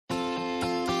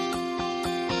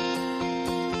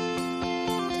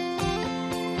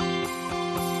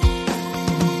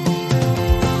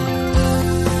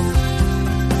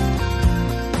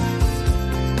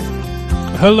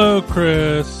Hello,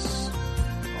 Chris.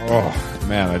 Oh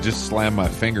man, I just slammed my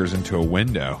fingers into a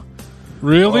window.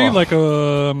 Really?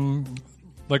 Oh.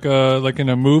 Like in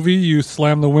a movie, you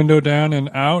slam the window down and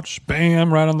ouch,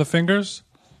 bam, right on the fingers?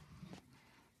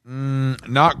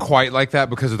 Not quite like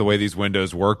that because of the way these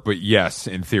windows work, but yes,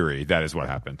 in theory, that is what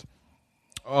happened.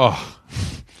 Oh,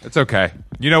 it's okay.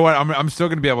 You know what? I'm still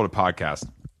going to be able to podcast.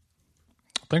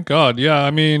 Thank God. Yeah,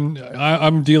 I mean,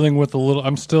 I'm dealing with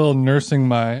I'm still nursing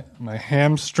my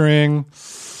hamstring.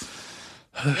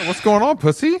 What's going on,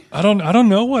 pussy? I don't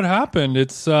know what happened.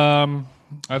 It's I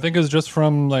think it's just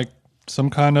from like some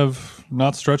kind of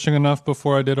not stretching enough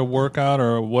before I did a workout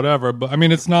or whatever. But I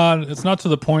mean, it's not to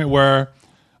the point where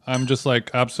I'm just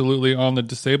like absolutely on the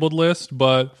disabled list,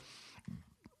 but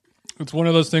it's one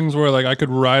of those things where like I could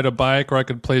ride a bike or I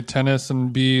could play tennis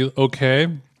and be okay,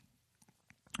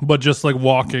 but just like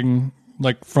walking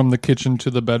like from the kitchen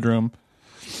to the bedroom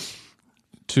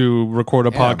to record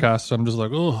a podcast, I'm just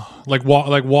like, oh, like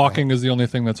walking is the only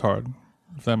thing that's hard,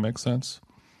 if that makes sense.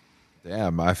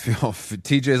 Damn, I feel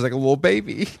TJ's like a little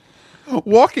baby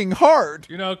walking hard.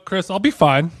 You know, Chris, I'll be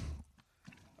fine.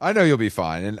 I know you'll be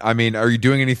fine. And I mean, are you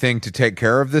doing anything to take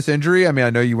care of this injury? I mean, I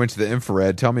know you went to the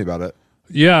infrared. Tell me about it.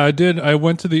 Yeah, I did. I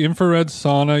went to the infrared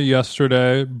sauna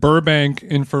yesterday. Burbank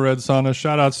infrared sauna.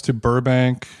 Shout outs to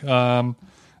Burbank.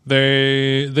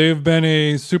 They've been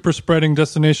a super spreading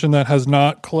destination that has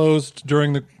not closed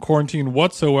during the quarantine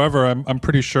whatsoever. I'm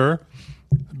pretty sure.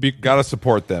 Gotta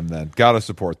support them then. Gotta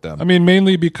support them. I mean,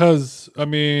 mainly because I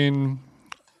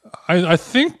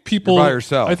think people You're by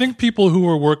yourself. I think people who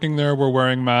were working there were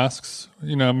wearing masks.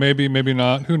 You know, maybe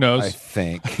not. Who knows? I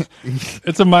think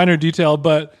It's a minor detail,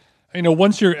 but you know,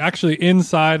 once you're actually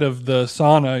inside of the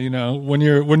sauna, you know, when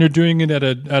you're doing it at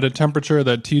a temperature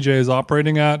that TJ is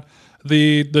operating at,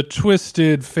 the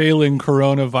twisted failing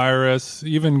coronavirus,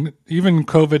 even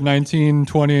COVID-19,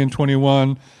 20 and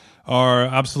 21 are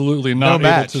absolutely not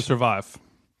able to survive.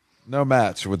 No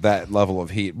match with that level of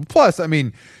heat. Plus, I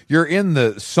mean, you're in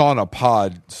the sauna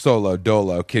pod solo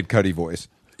dolo Kid Cudi voice.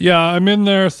 Yeah, I'm in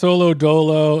there solo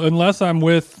dolo unless I'm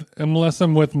with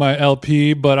my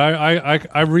LP. But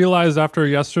I realized after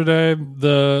yesterday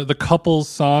the couples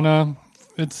sauna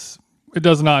it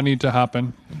does not need to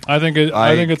happen. I think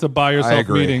it's a by yourself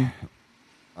meeting.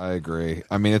 I agree.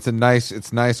 I mean, it's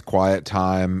nice quiet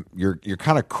time. You're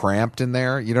kind of cramped in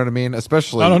there. You know what I mean?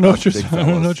 Especially I don't know what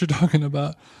you're talking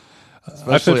about.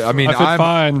 Especially, I fit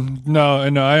fine. No,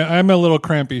 I'm a little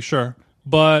crampy, sure,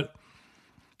 but.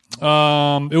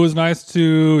 It was nice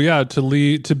to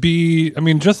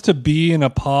be in a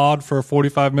pod for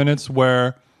 45 minutes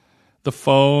where the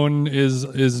phone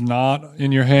is not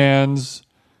in your hands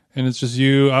and it's just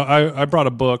you. I brought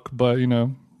a book, but you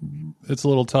know, it's a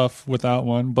little tough without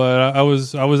one, but I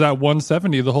was at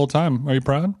 170 the whole time. Are you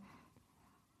proud?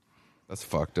 That's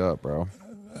fucked up, bro.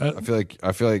 I feel like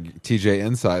TJ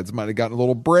insides might have gotten a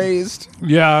little brazed.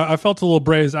 Yeah, I felt a little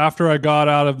brazed after I got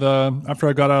out of the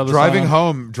driving sauna.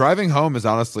 home. Driving home is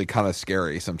honestly kind of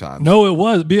scary sometimes. No, it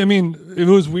was. I mean, it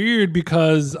was weird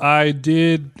because I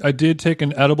did take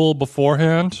an edible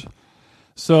beforehand.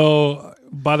 So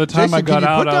by the time Jason, I got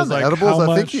out, I was like, edibles? how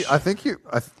much? I think you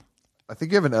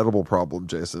have an edible problem,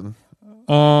 Jason.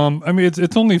 I mean,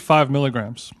 it's only 5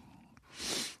 milligrams.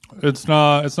 It's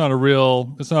not a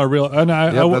real. And I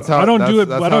don't do it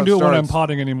when I'm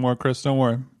potting anymore, Chris. Don't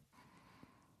worry.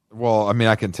 Well, I mean,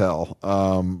 I can tell.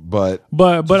 But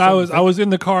I was in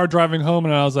the car driving home,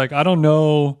 and I was like, I don't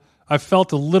know. I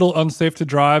felt a little unsafe to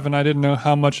drive, and I didn't know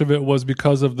how much of it was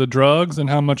because of the drugs and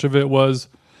how much of it was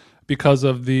because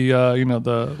of the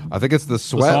the. I think it's the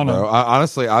sweat, bro.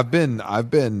 Honestly, I've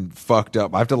been fucked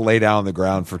up. I have to lay down on the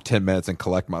ground for 10 minutes and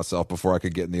collect myself before I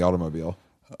could get in the automobile.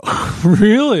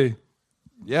 Really?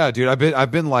 Yeah, dude.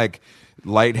 I've been like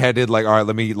lightheaded. Like, all right,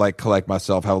 let me like collect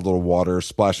myself. Have a little water.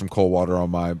 Splash some cold water on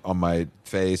my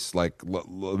face. Like,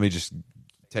 let me just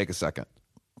take a second.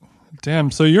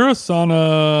 Damn. So you're a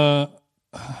sauna.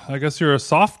 I guess you're a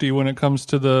softie when it comes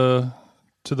to the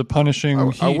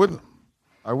punishing heat.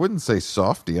 I wouldn't say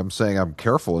softy. I'm saying I'm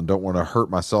careful and don't want to hurt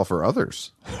myself or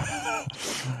others.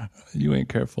 You ain't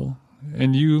careful,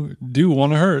 and you do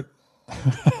want to hurt.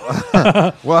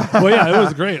 Well, yeah, it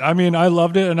was great. I mean, I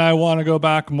loved it, and I want to go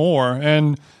back more.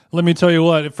 And let me tell you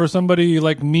what, for somebody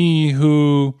like me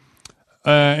who,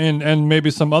 and maybe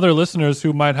some other listeners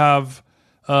who might have,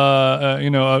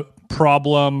 a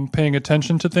problem paying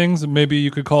attention to things, maybe you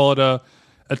could call it a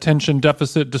attention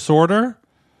deficit disorder.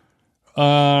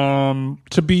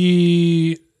 To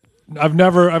be, I've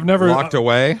never locked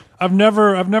away. I've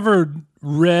never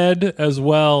read as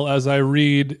well as I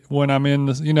read when I'm in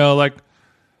this, like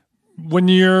when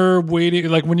you're waiting,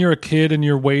 like when you're a kid and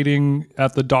you're waiting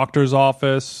at the doctor's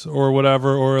office or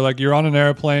whatever, or like you're on an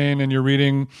airplane and you're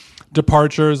reading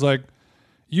Departures, like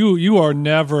you are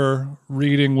never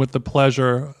reading with the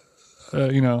pleasure,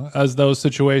 as those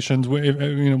situations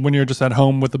when you're just at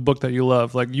home with the book that you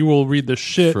love. Like you will read the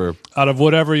shit out of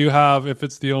whatever you have if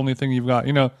it's the only thing you've got.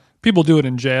 People do it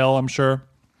in jail, I'm sure.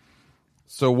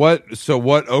 So what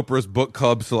Oprah's book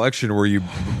club selection were you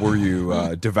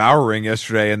devouring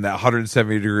yesterday in that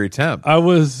 170-degree temp? I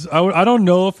don't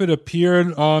know if it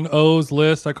appeared on O's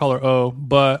list. I call her O,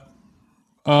 but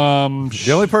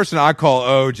the only person I call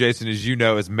O, Jason, as you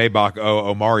know, is Maybach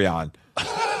O Omarion.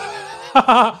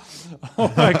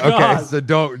 Oh my god. Okay, so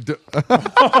don't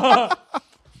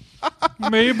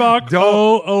Maybach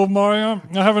O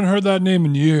Omarion. I haven't heard that name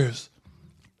in years.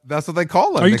 That's what they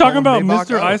call him. Are you talking about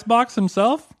Mr. Icebox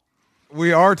himself?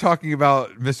 We are talking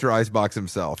about Mr. Icebox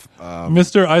himself.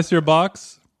 Mr. Ice Your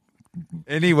Box?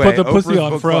 Anyway, put the Oprah's pussy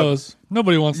on book froze.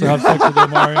 Nobody wants to have sex with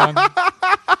Omarion.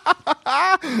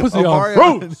 Pussy on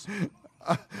froze.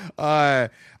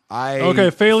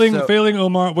 Failing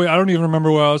Omar. Wait, I don't even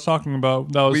remember what I was talking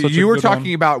about. That was we were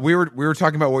talking about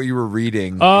what you were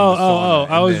reading.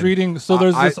 I was reading. So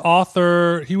there's this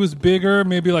author. He was bigger,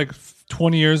 maybe like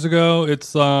 20 years ago.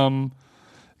 It's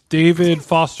David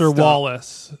Foster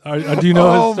Wallace. Do you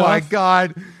know his stuff? Oh my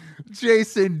god,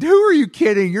 Jason, who are you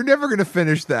kidding? You're never gonna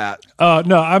finish that.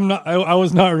 No, I'm not. I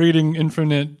was not reading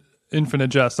Infinite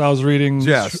Jest. I was reading.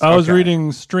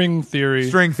 Reading String Theory.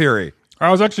 String Theory. I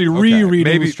was actually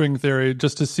rereading String Theory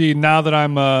just to see now that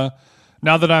I'm a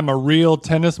real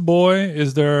tennis boy.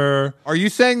 Is there? Are you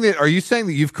saying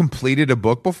that you've completed a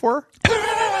book before?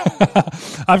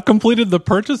 I've completed the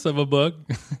purchase of a book.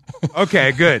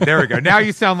 Okay, good. There we go. Now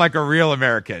you sound like a real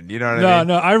American. You know what I mean?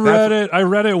 No, I read it. I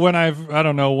read it when I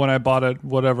don't know when I bought it.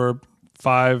 Whatever,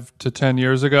 5 to 10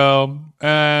 years ago,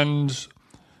 and.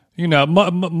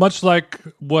 Much like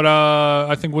what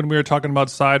I think when we were talking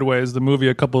about Sideways, the movie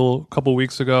a couple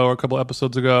weeks ago or a couple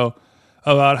episodes ago,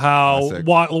 about how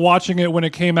watching it when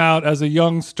it came out as a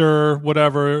youngster,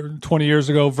 whatever, 20 years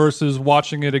ago, versus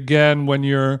watching it again when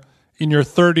you're in your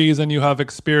 30s and you have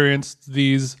experienced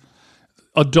these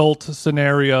adult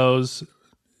scenarios.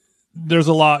 There's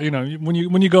a lot, when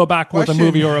you go back with a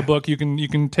movie or a book, you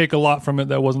can take a lot from it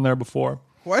that wasn't there before.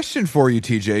 Question for you,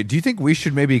 TJ. Do you think we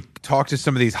should maybe talk to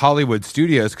some of these Hollywood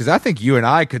studios? Because I think you and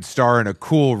I could star in a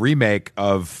cool remake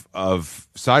of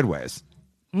Sideways.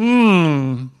 Okay.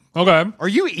 Are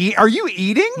you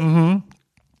eating? Mm-hmm.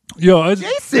 Yo,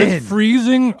 Jason, it's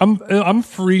freezing. I'm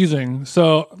freezing.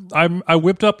 So I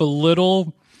whipped up a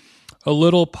little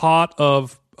pot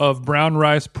of brown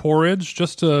rice porridge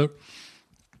just to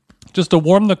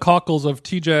warm the cockles of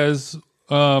TJ's.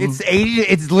 It's 80.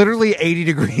 It's literally 80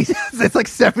 degrees. It's like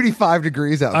 75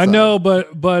 degrees outside. I know,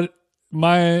 but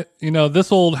my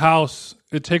this old house,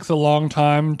 it takes a long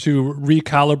time to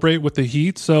recalibrate with the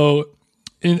heat. So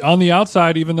on the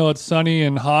outside, even though it's sunny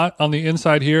and hot, on the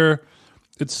inside here,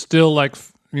 it's still like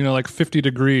 50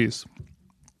 degrees.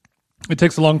 It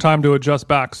takes a long time to adjust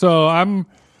back. So I'm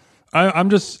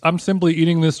simply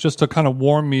eating this just to kind of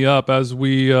warm me up as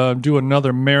we do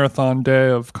another marathon day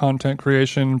of content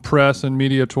creation, press, and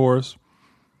media tours.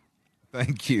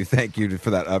 Thank you for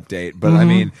that update. But I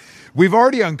mean, we've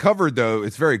already uncovered, though,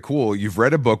 it's very cool. You've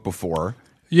read a book before.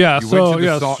 Yeah.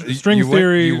 String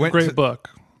Theory, great book.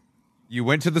 You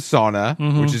went to the sauna,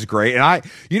 which is great. And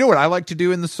what I like to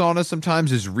do in the sauna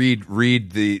sometimes is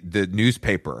read the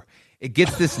newspaper. It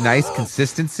gets this nice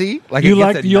consistency. Like you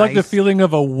like the feeling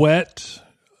of a wet.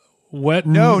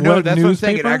 No, that's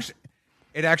newspaper? what I'm saying.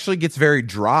 It actually gets very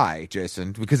dry,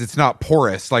 Jason, because it's not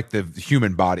porous like the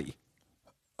human body.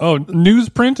 Oh,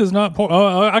 newsprint is not porous.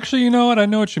 Oh, actually, you know what? I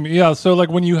know what you mean. Yeah, so like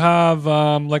when you have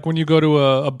like when you go to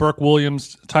a Burke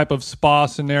Williams type of spa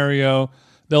scenario,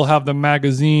 they'll have the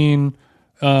magazine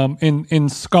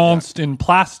ensconced in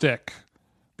plastic.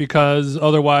 Because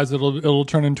otherwise it'll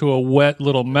turn into a wet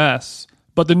little mess.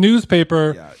 But the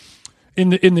newspaper, in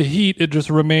the heat, it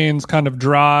just remains kind of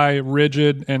dry,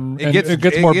 rigid, and it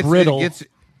gets more brittle.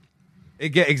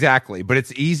 Exactly, but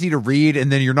it's easy to read,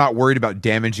 and then you're not worried about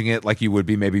damaging it like you would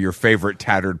be maybe your favorite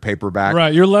tattered paperback.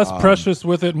 Right, you're less precious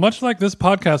with it, much like this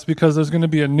podcast, because there's going to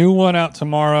be a new one out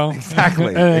tomorrow.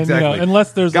 Exactly, and, exactly.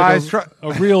 Unless there's a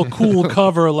real cool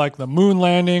cover like the moon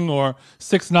landing or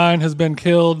 6ix9ine has been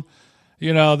killed.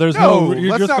 There's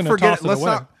you're just going to toss it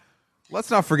away.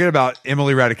 Let's not forget about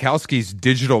Emily Ratajkowski's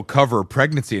digital cover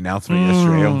pregnancy announcement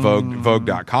yesterday on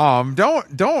Vogue.com.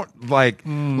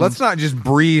 Let's not just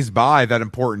breeze by that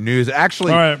important news.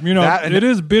 Actually, all right, it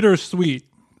is bittersweet.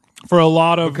 for a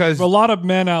lot of Because- for a lot of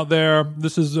men out there,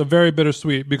 this is a very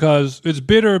bittersweet because it's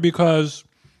bitter because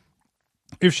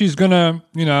if she's gonna,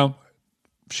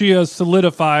 she has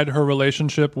solidified her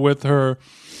relationship with her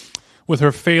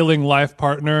failing life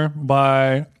partner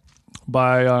by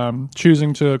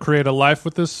choosing to create a life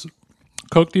with this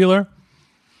coke dealer.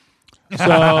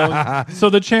 So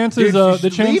the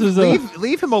chances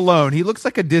leave him alone. He looks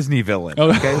like a Disney villain.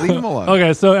 Okay, leave him alone.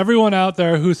 Okay, so everyone out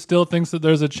there who still thinks that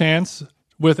there's a chance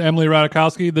with Emily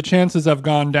Ratajkowski, the chances have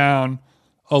gone down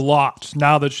a lot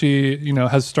now that she,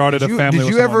 has started a family.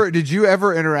 Did you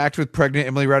ever interact with pregnant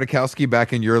Emily Ratajkowski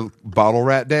back in your bottle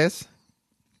rat days?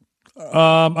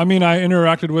 I mean, I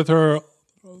interacted with her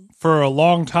for a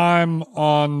long time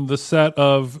on the set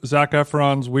of Zac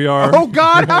Efron's We Are. Oh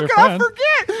God, how Your can I Friends.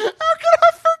 forget? How can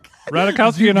I forget?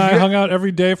 Ratajkowski and I hung out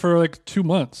every day for like 2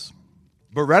 months.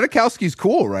 But Ratajkowski's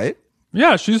cool, right?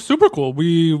 Yeah, she's super cool.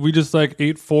 We just like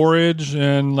ate forage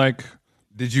and like.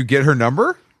 Did you get her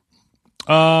number?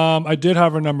 I did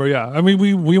have her number. Yeah, I mean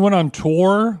we went on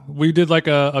tour. We did like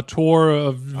a tour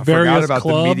of various Forgot about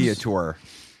clubs. the media tour.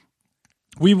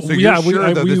 We So yeah you're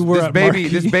sure, though, we were this at baby. Marquee.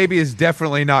 This baby is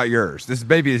definitely not yours. This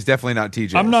baby is definitely not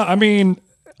TJ's.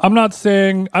 I'm not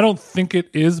saying I don't think it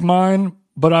is mine,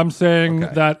 but I'm saying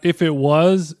that if it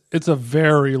was, it's a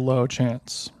very low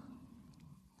chance.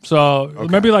 So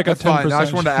maybe like That's a 10%. fine. I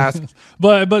just wanted to ask.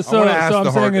 but so wanna ask I'm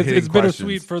the saying it's hard-hitting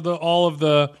bittersweet questions.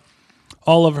 for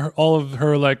all of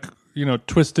her like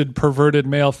twisted perverted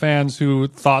male fans who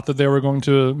thought that they were going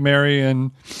to marry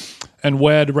and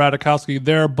wed Ratajkowski.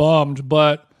 They're bummed,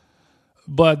 but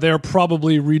they're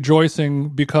probably rejoicing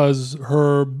because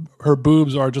her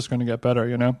boobs are just going to get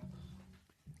better.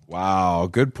 Wow,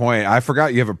 good point. I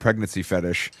forgot you have a pregnancy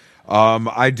fetish.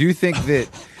 I do think that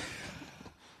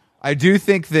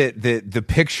the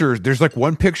picture, there's like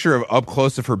one picture of up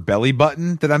close of her belly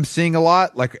button that I'm seeing a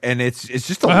lot, like, and it's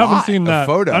just a I lot haven't seen of that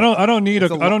photo. I don't need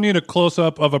a close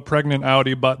up of a pregnant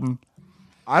Audi button.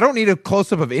 I don't need a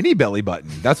close up of any belly button.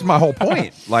 That's my whole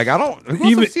point. Like, I don't who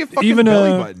wants to see a fucking even belly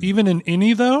button. even an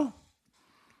innie though.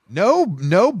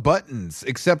 No buttons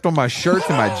except on my shirts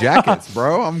and my jackets,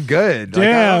 bro. I'm good. Like,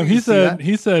 I Damn, don't he need to see that.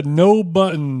 he said no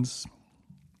buttons.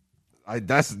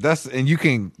 That's and you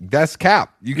can that's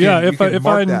cap. You can, Yeah, you can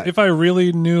mark that. if I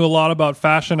really knew a lot about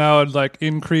fashion, I would like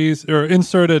increase or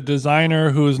insert a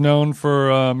designer who is known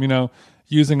for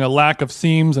using a lack of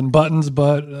seams and buttons.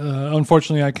 But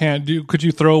unfortunately, I can't do. Could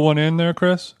you throw one in there,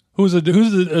 Chris? Who's a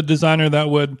designer that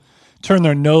would turn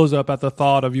their nose up at the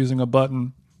thought of using a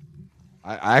button?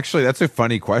 I actually, that's a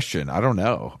funny question. I don't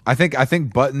know. I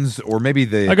think buttons or maybe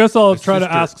I guess I'll the try to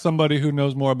sister- ask somebody who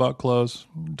knows more about clothes.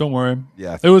 Don't worry.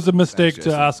 Yeah, It was a mistake thanks,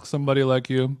 to Jason. ask somebody like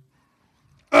you.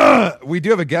 We do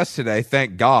have a guest today.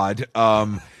 Thank God.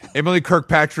 Emily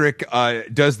Kirkpatrick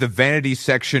does the vanity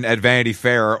section at Vanity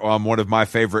Fair. One of my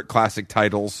favorite classic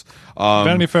titles.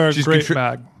 Vanity Fair is she's great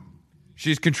mag.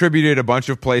 She's contributed a bunch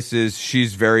of places.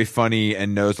 She's very funny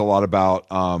and knows a lot about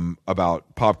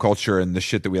pop culture and the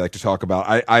shit that we like to talk about.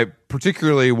 I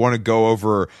particularly want to go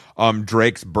over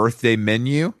Drake's birthday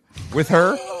menu with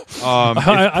her. It's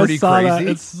I pretty saw crazy.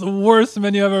 that. It's the worst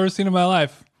menu I've ever seen in my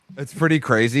life. It's pretty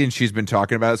crazy, and she's been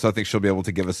talking about it, so I think she'll be able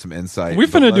to give us some insight. We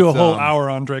But finna do a let's, whole hour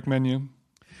on Drake menu.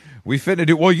 We finna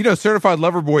do well. Certified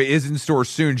Lover Boy is in store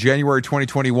soon, January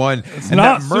 2021. It's and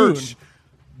not that merch, soon.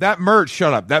 that merch.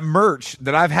 Shut up. That merch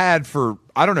that I've had for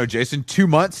I don't know, Jason, 2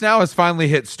 months now has finally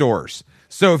hit stores.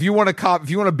 So if you want to if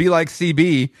you want to be like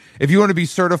CB, if you want to be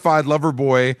Certified Lover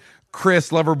Boy, Chris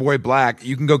Loverboy Black,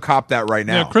 you can go cop that right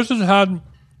now. Yeah, Chris has had.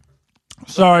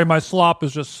 Sorry, my slop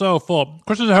is just so full.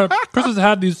 Chris has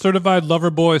had these Certified Lover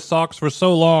Boy socks for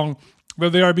so long that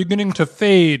they are beginning to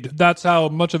fade. That's how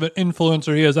much of an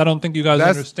influencer he is. I don't think you guys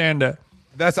understand it.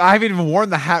 I haven't even worn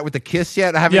the hat with the kiss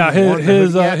yet. I haven't Yeah, even worn the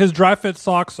hoodie yet. his dry fit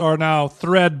socks are now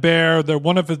threadbare. They're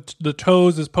one of the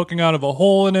toes is poking out of a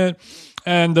hole in it,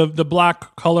 and the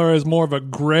black color is more of a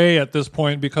gray at this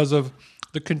point because of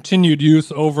the continued use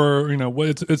over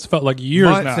it's felt like years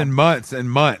months now. and months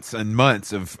and months and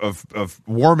months of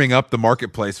warming up the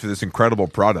marketplace for this incredible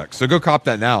product. So go cop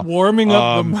that now. Warming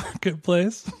up the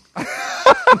marketplace.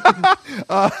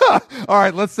 All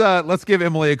right, let's give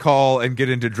Emily a call and get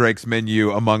into Drake's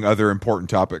menu among other important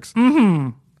topics.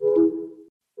 Mm-hmm.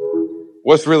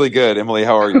 What's really good, Emily?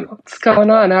 How are you? What's going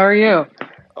on? How are you?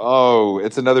 Oh,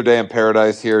 it's another day in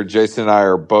paradise here. Jason and I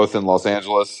are both in Los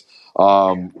Angeles.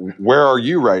 Where are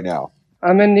you right now?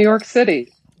 I'm in New York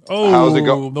City. Oh, How's it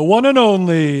go- the one and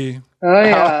only. Oh,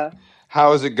 yeah.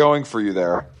 How is it going for you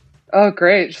there? Oh,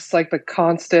 great. Just like the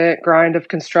constant grind of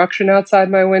construction outside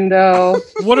my window.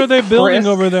 What are they building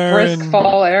over there? Brisk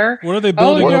fall air. What are they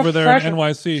building you know, over there in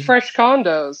NYC? Fresh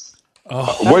condos.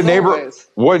 Oh,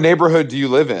 What neighborhood do you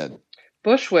live in?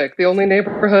 Bushwick, the only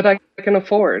neighborhood I can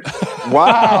afford.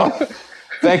 Wow.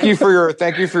 Thank you for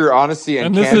your honesty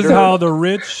and this candor. is how the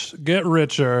rich get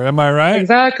richer. Am I right?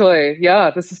 Exactly.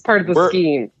 Yeah, this is part of the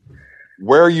scheme.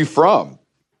 Where are you from?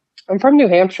 I'm from New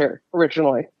Hampshire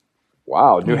originally.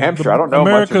 Wow, New Hampshire. I don't know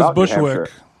America's much about Bushwick. New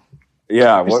Hampshire.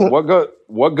 Yeah,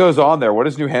 what goes on there? What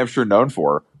is New Hampshire known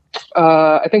for?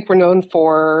 I think we're known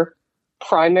for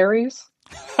primaries.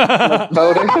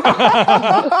 Voting.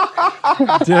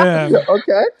 Damn.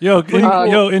 Okay. Yo,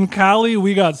 in Cali,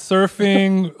 we got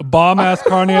surfing, bomb ass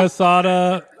carne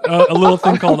asada, a little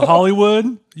thing called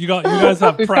Hollywood. You guys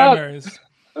have primaries.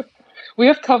 We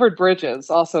have covered bridges.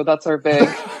 Also, that's our big.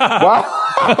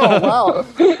 Wow.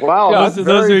 Yeah,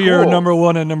 Those are your number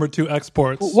one and number two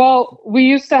exports. Well, we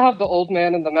used to have the old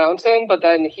man in the mountain, but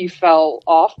then he fell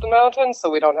off the mountain, so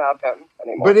we don't have him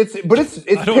anymore. But it's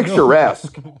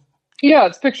picturesque. Yeah,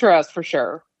 it's picturesque for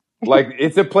sure. Like,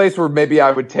 it's a place where maybe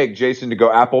I would take Jason to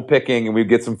go apple picking and we'd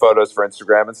get some photos for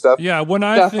Instagram and stuff. Yeah, when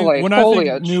I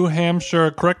think New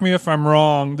Hampshire, correct me if I'm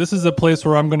wrong, this is a place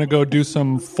where I'm going to go do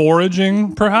some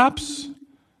foraging, perhaps?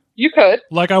 You could.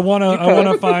 Like, I want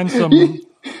to find some...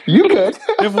 You could.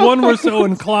 If one were so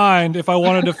inclined, if I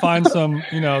wanted to find some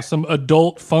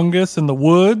adult fungus in the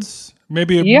woods,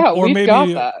 maybe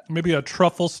a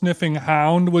truffle sniffing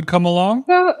hound would come along.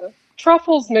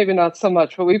 Truffles, maybe not so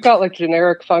much, but we've got like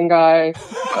generic fungi. Do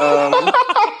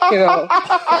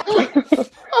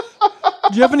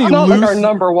you have any not loose? Like our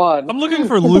number one. I'm looking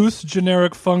for loose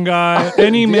generic fungi.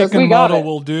 Any make and model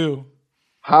will do.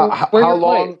 How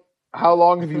long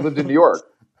have you lived in New York?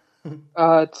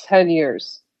 10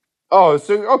 years. Oh,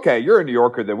 so okay, you're a New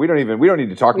Yorker then. We don't need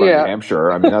to talk about New Hampshire.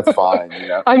 I mean, that's fine.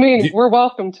 I mean, we're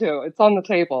welcome to. It's on the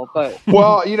table, but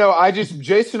well,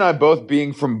 Jason and I both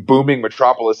being from booming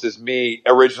metropolises. Me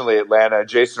originally Atlanta,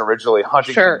 Jason originally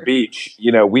Huntington Beach.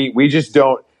 We just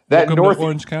don't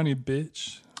Orange County,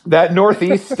 bitch. That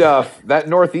northeast stuff. That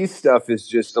northeast stuff is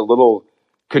just a little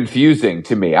confusing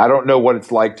to me. I don't know what it's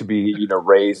like to be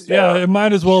raised there. Yeah, it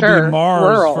might as well be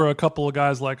Mars rural for a couple of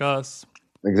guys like us.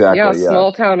 Exactly. Yeah,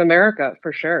 small town America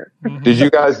for sure. Mm-hmm. Did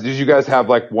you guys have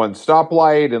like one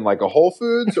stoplight and like a Whole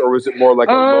Foods, or was it more like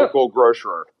a local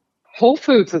grocer? Whole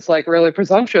Foods is like really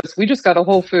presumptuous. We just got a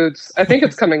Whole Foods. I think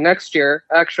it's coming next year.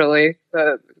 Actually,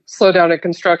 the slowdown in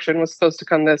construction was supposed to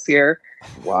come this year.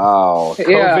 Wow!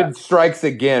 COVID strikes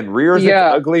again. Rears its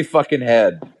ugly fucking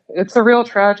head. It's a real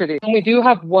tragedy. And we do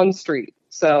have one street.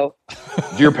 So,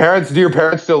 do your parents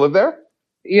still live there?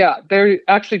 Yeah, they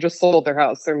actually just sold their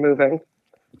house. They're moving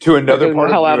to another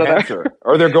part of New Hampshire,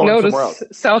 or they're going somewhere else.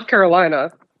 South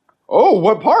Carolina. Oh,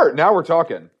 what part? Now we're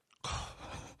talking.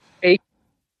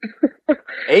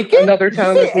 Aiken? Another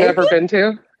town I've never been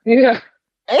to. Yeah.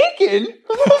 Aiken?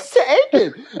 Who's to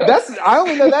Aiken? I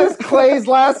only know that's Clay's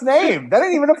last name. That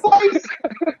ain't even a place.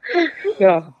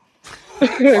 Yeah.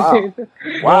 Wow.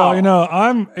 Well,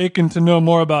 I'm aching to know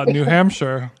more about New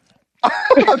Hampshire.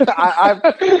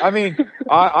 I mean,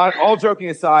 all joking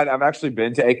aside, I've actually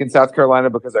been to Aiken, South Carolina,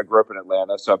 because I grew up in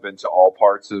Atlanta, so I've been to all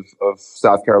parts of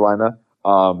South Carolina.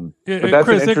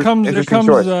 Chris, it comes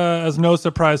as no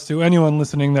surprise to anyone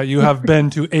listening that you have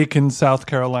been to Aiken, South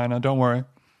Carolina. Don't worry.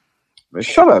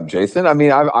 Shut up, Jason. I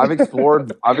mean, I've explored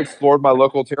my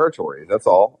local territory. That's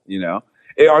all.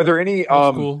 Are there any?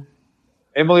 Cool.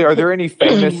 Emily, are there any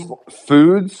famous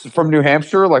foods from New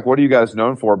Hampshire? Like, what are you guys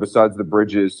known for besides the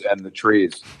bridges and the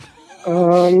trees?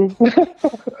 I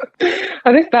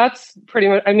think that's pretty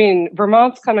much. I mean,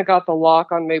 Vermont's kind of got the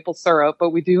lock on maple syrup,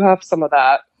 but we do have some of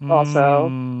that also.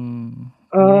 I'm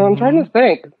trying to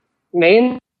think.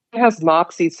 Maine has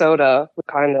Moxie soda,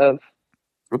 kind of.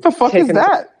 What the fuck is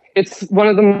that? It's one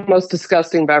of the most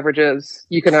disgusting beverages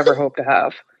you can ever hope to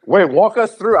have. Wait, walk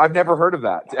us through. I've never heard of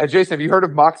that. Jason, have you heard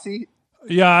of Moxie?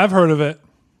 Yeah, I've heard of it.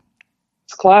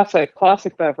 It's classic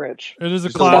It beverage. is a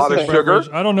classic beverage.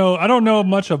 I don't know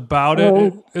much about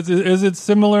it. Is it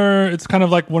similar? It's kind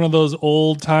of like one of those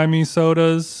old-timey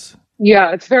sodas.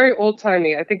 Yeah, it's very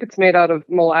old-timey. I think it's made out of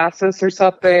molasses or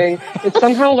something. It's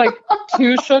somehow like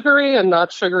too sugary and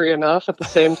not sugary enough at the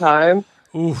same time.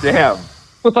 Oof. Damn.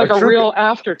 With like a real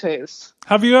aftertaste.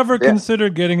 Have you ever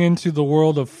considered getting into the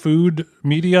world of food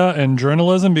media and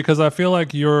journalism? Because I feel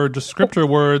like your descriptor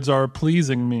words are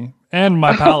pleasing me and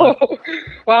my palate.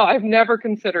 Wow, I've never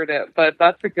considered it, but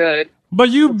that's a good. But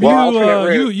you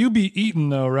be eating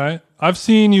though, right? I've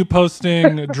seen you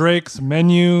posting Drake's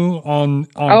menu on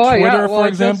Twitter, for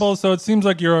example. So it seems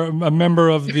like you're a member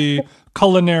of the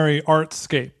culinary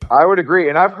artscape. I would agree.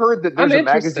 And I've heard that there's I'm a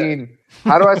magazine.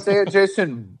 How do I say it,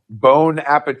 Jason? Bon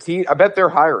Appetit. I bet they're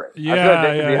hiring. Yeah, I feel like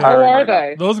they could be yeah. Who hiring are right now.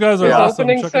 they? Those guys are There's awesome.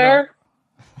 openings Check it there? out.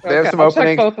 They have some I'll openings.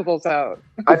 check both of those out.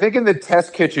 I think in the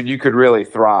test kitchen you could really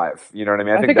thrive. You know what I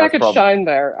mean? I think I that's could probably, shine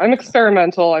there. I'm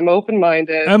experimental. I'm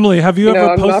open-minded. Emily, have you, ever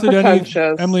I'm not posted any?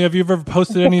 pretentious. Emily, have you ever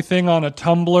posted anything on a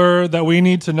Tumblr that we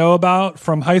need to know about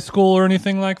from high school or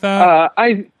anything like that?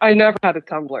 I never had a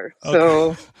Tumblr,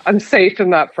 so I'm safe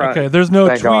in that front. Okay, there's no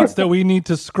Thank tweets God. that we need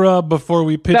to scrub before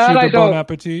we pitch That you I the Bon don't-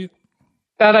 Appetit.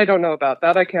 That I don't know about.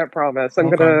 That I can't promise. I'm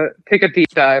Okay. gonna take a deep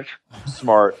dive.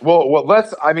 smart. Well,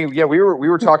 let's. I mean, yeah, we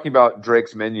were talking about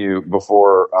Drake's menu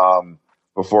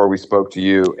before we spoke to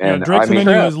you, Yeah, and Drake's I mean,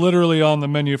 menu is literally on the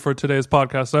menu for today's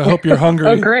podcast. So I hope you're hungry.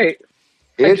 Oh, great!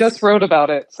 I it's- just wrote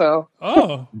about it. So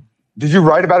Oh, Did you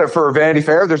write about it for Vanity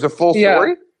Fair? There's a full Yeah.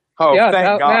 story. Oh, Yeah, thank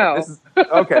out God! now. This is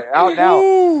okay. Out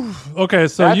now. okay.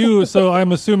 So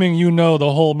I'm assuming you know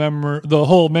the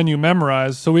whole menu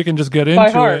memorized, so we can just get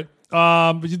into heart. it.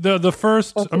 The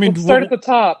first, I mean, let's start at the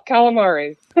top.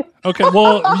 Calamari. okay.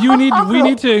 Well, we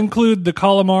need to include the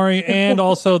calamari and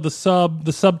also the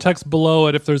subtext below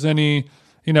it. If there's any,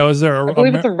 is there I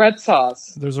believe it's a red sauce.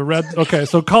 there's a red. Okay,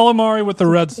 so calamari with the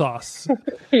red sauce,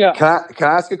 Yeah. Can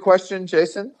I ask a question,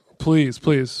 Jason?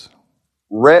 please.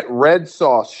 Red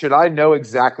sauce. Should I know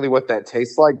exactly what that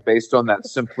tastes like based on that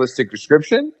simplistic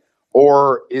description,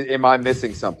 or am I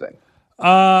missing something?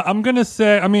 I'm gonna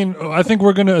say. I mean, I think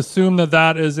we're gonna assume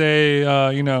that is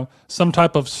a some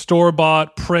type of store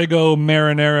bought Prego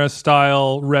marinara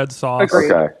style red sauce.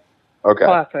 Agreed. Okay.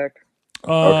 Classic.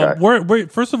 Okay.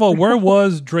 First of all, where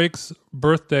was Drake's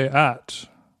birthday at?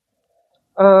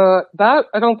 That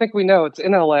I don't think we know. It's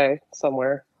in LA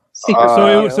somewhere.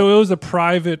 Secret. So it was a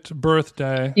private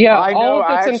birthday. yeah, I know, all of I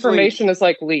this actually- information is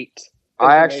like leaked.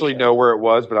 I actually information. know where it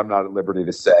was, but I'm not at liberty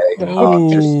to say. I Ooh.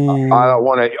 don't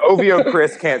want to. OVO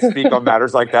Chris can't speak on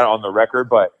matters like that on the record,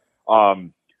 but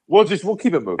we'll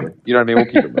keep it moving. You know what I mean? We'll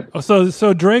keep it moving.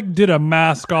 So Drake did a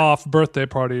mask off birthday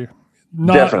party.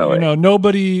 Not, Definitely.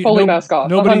 Nobody Fully mask off,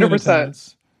 Nobody in 100%.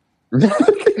 attendance.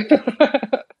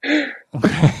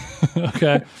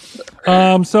 Okay.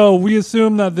 So we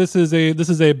assume that this is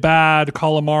a bad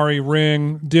calamari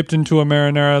ring dipped into a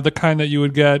marinara, the kind that you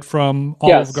would get from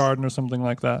Olive Yes. Garden or something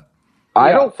like that. I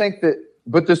Yeah. don't think that.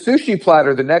 But the sushi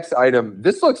platter, the next item,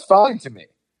 this looks fine to me.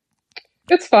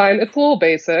 It's fine. It's a little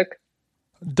basic,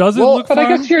 Does it Well, look but fun?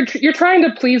 I guess you're trying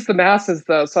to please the masses,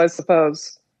 though. So I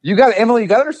suppose. Emily, you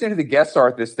got to understand who the guests are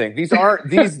at this thing. These aren't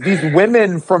these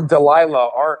women from Delilah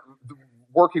aren't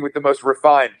working with the most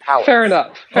refined palate. Fair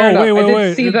enough. Fair Oh, enough. wait, I did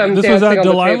wait. see them This dancing was at on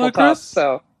Delilah, the tabletop. Chris?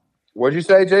 So What'd you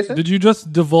say, Jason? Did you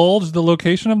just divulge the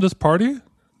location of this party?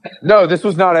 No, this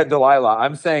was not at Delilah.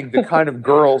 I'm saying the kind of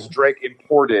girls Drake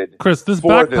imported. Chris, this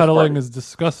For this backpedaling party. is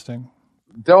disgusting.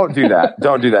 Don't do that.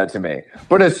 Don't do that to me.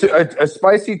 But a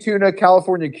spicy tuna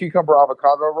California cucumber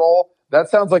avocado roll, that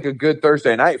sounds like a good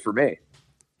Thursday night for me.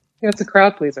 yeah, it's a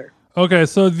crowd pleaser. Okay,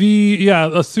 so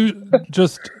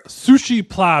just sushi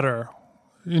platter,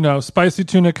 spicy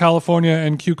tuna California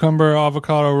and cucumber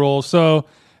avocado roll. So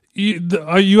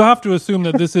you have to assume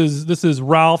that this is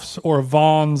Ralph's or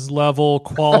Vaughn's level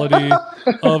quality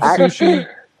of sushi.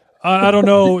 I don't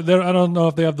know. I don't know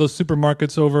if they have those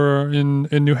supermarkets over in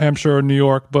New Hampshire or New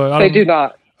York, but They do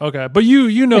not. Okay, but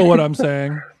you know what I'm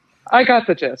saying. I got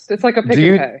the gist. It's like a pick Do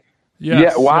you- and pay.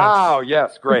 Yes, Yeah. Wow.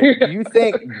 Yes. Great. Do you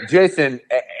think, Jason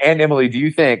and Emily, do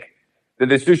you think that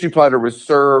the sushi platter was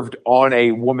served on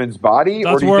a woman's body,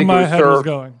 or That's do you where think it my was head was served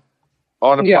going.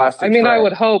 on a Yeah, plastic I mean, tray? I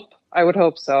would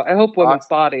hope so. I hope women's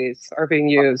bodies are being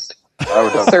used I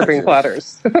would hope so, serving too.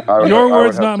 platters. I would Your hope- I would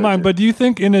words, hope not so, mine. too. But do you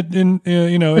think in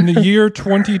the year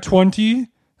 2020,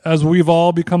 as we've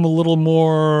all become a little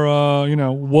more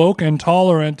woke and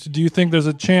tolerant, do you think there's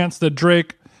a chance that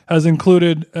Drake has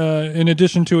included, in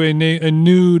addition to a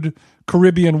nude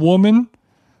Caribbean woman,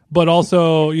 but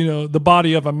also the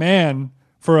body of a man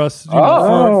for us, for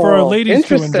our ladies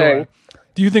to enjoy? interesting.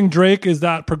 Do you think Drake is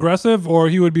that progressive, or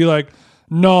he would be like,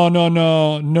 no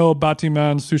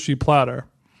Batiman sushi platter?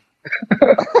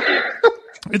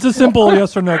 It's a simple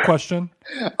yes or no question.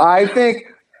 I think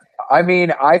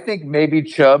maybe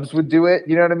Chubbs would do it.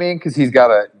 You know what I mean? Because he's got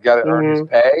to earn his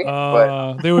pay.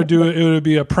 But They would do it. It would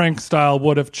be a prank style.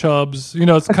 What if Chubbs?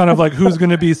 It's kind of like who's going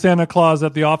to be Santa Claus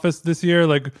at the office this year?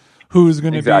 Like who's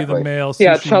going to be Exactly. the male?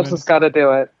 Yeah, sushi Chubbs man? has got to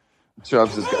do it.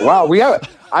 Chubbs is good. Wow.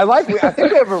 I think we have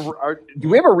do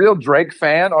we have a real Drake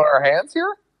fan on our hands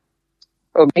here?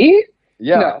 Oh, me?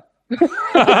 Yeah. No.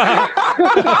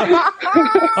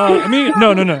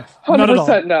 No, not at all.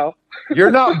 100% no.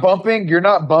 You're not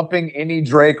bumping any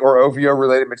Drake or OVO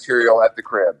related material at the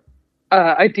crib.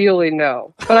 Ideally,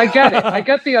 no. But I get it. I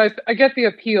get the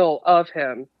appeal of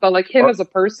him. But like him as a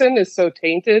person is so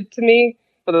tainted to me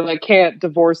that I can't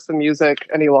divorce the music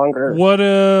any longer. What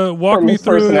walk me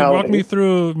personality.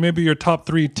 through maybe your top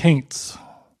 3 taints.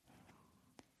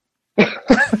 And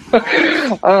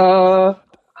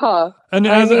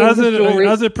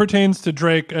as it pertains to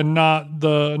Drake and not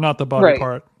the body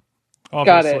part.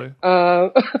 Obviously.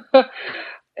 Got it.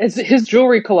 His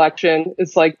jewelry collection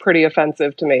is like pretty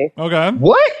offensive to me. Okay.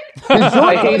 What?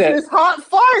 I hate it. It's hot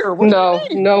fire. What No way.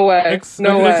 No way.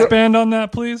 Expand on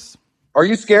that, please. Are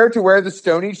you scared to wear the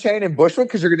Stony chain in Bushwick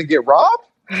because you're going to get robbed?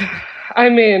 I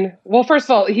mean, well, first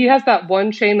of all, he has that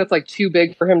one chain that's like too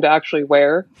big for him to actually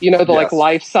wear. You know, the like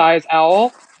life-size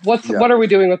owl. What are we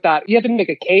doing with that? You had to make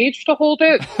a cage to hold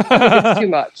it? It's too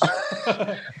much.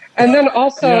 And then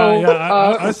also...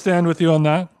 I stand with you on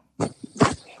that.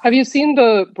 Have you seen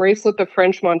the bracelet that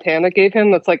French Montana gave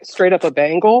him that's like straight up a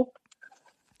bangle?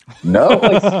 No.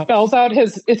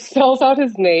 It spells out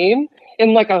his name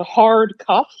in like a hard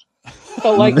cuff.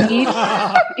 But like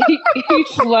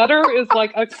each letter is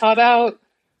like a cutout,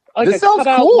 like this a sounds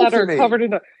cutout cool letter to me. covered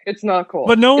in it's not cool.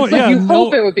 But no, it's like you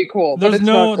hope it would be cool. There's but it's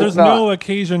not cool. There's no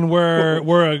occasion where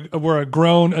a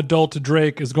grown adult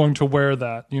Drake is going to wear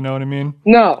that. You know what I mean?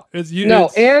 No,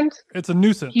 and it's a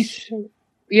nuisance.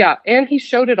 And he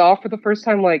showed it off for the first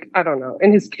time, like, I don't know,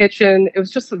 in his kitchen. It was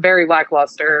just very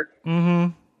lackluster.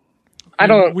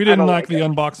 Mm-hmm. We didn't like the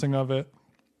unboxing of it.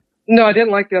 No, I didn't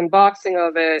like the unboxing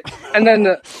of it. And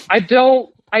then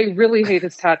I really hate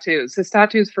his tattoos. His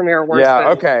tattoos for me are worse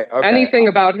than anything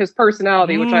about his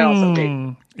personality, which I also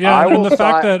hate. Yeah, and the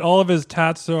fact that all of his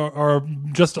tats are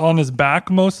just on his back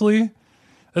mostly.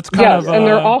 It's kind of... and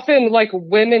they're often like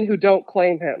women who don't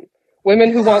claim him.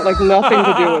 Women who want like nothing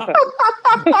to do with him.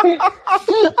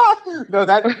 No,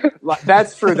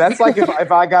 that's true. That's like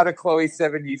if I got a Chloe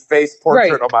Sevigny face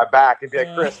portrait on my back, it'd be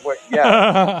like, Chris, what?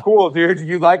 Yeah, cool, dude.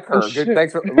 You like her? Good.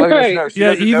 Thanks for letting us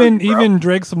know. Even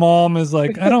Drake's mom is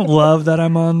like, I don't love that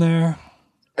I'm on there.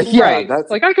 Yeah,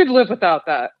 that's like I could live without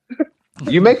that.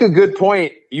 You make a good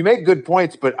point. You make good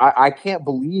points, but I can't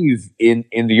believe in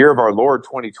the year of our Lord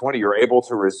 2020, you're able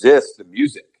to resist the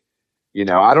music. You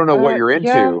know, I don't know what you're into.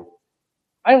 Yeah.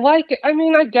 I like it. I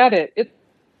mean, I get it. It's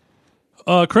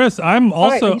Chris, I'm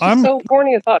so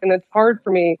corny as fuck, and it's hard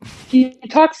for me. He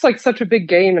talks like such a big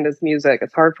game in his music.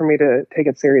 It's hard for me to take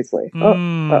it seriously.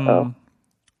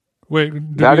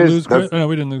 Wait, did we lose Chris? No,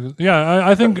 we didn't lose. Yeah,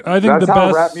 I think that's the how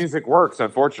best rap music works.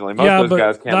 Unfortunately, most of those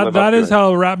guys can't live up that to is it.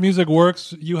 how rap music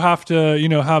works. You have to,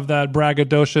 have that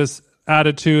braggadocious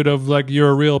attitude of like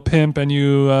you're a real pimp and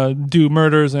you do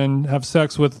murders and have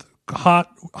sex with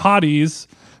hotties.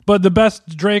 But the best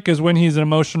Drake is when he's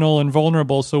emotional and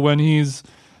vulnerable. So when he's,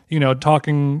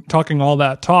 talking all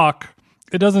that talk,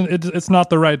 it's not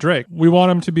the right Drake. We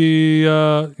want him to be,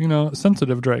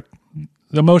 sensitive Drake,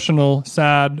 the emotional,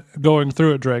 sad, going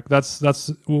through it Drake.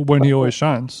 That's when he always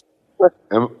shines.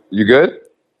 You good?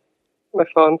 My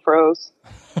phone froze.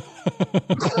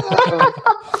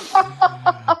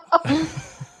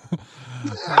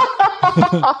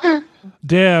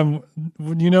 Damn,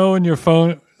 when your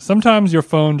phone. Sometimes your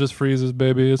phone just freezes,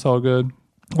 baby. It's all good.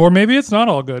 Or maybe it's not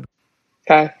all good.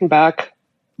 Okay, I'm back.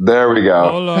 There we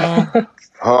go. Hola.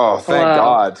 Oh, thank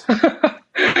God.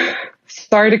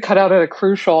 Sorry to cut out at a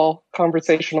crucial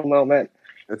conversational moment.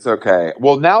 It's okay.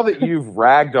 Well, now that you've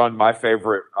ragged on my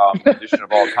favorite musician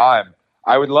of all time,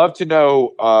 I would love to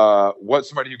know what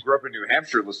somebody who grew up in New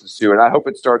Hampshire listens to, and I hope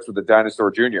it starts with the Dinosaur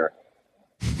Jr.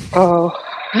 Oh.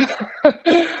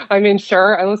 I mean,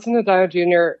 sure, I listen to Dio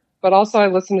Jr., but also I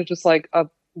listen to just like a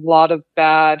lot of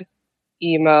bad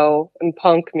emo and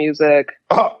punk music.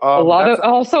 A lot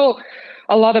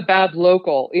of bad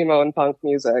local emo and punk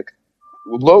music.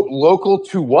 Local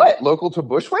to what? Local to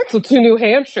Bushwick? So to New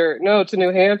Hampshire. No, to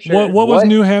New Hampshire. What was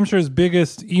New Hampshire's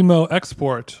biggest emo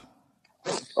export?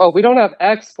 Oh, we don't have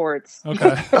exports.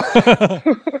 Okay.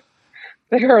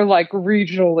 They are like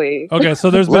regionally. Okay,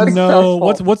 so there's been no.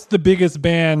 What's the biggest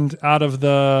band out of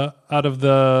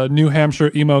the New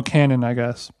Hampshire emo canon? I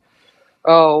guess.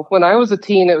 Oh, when I was a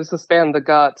teen, it was this band, The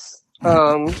Guts.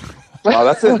 Oh,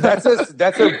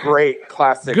 that's a great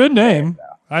classic. Good name.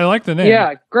 I like the name.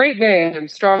 Yeah, great name,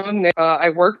 strong name.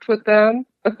 I worked with them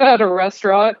at a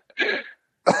restaurant.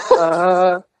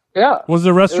 Yeah. Was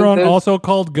the restaurant also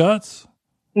called Guts?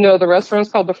 No, the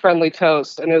restaurant's called The Friendly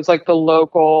Toast, and it was like the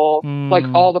local, like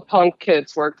all the punk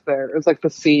kids worked there. It was like the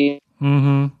scene.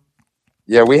 Mm-hmm.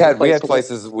 Yeah, we had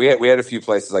places. We had a few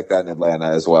places like that in Atlanta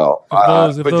as well.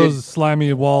 If those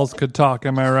slimy walls could talk,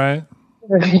 am I right?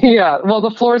 Yeah. Well,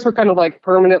 the floors were kind of like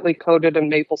permanently coated in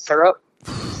maple syrup,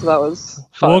 so that was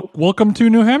fun. Welcome to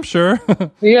New Hampshire.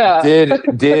 Yeah.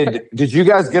 Did you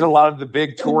guys get a lot of the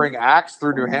big touring acts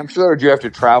through New Hampshire, or did you have to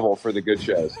travel for the good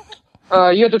shows?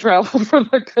 You had to travel for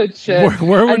the good shit.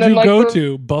 Where would you go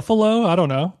to? Buffalo? I don't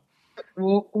know.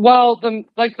 Well, the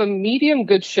medium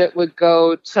good shit would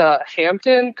go to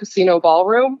Hampton Casino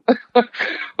Ballroom,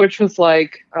 which was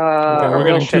like Okay, we're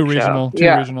getting too regional.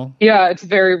 Regional. Yeah, it's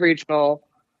very regional.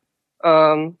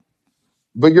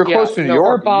 But you're close to New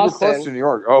York. Or Boston. You're close to New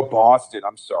York. Oh, Boston.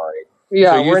 I'm sorry.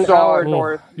 Yeah, So we're an hour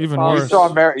north. Even of worse.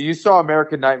 Boston. You saw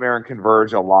American Nightmare and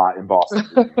Converge a lot in Boston.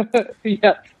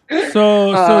 Yeah.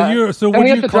 So And would we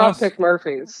you have the Dropkick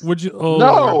Murphys. Would you?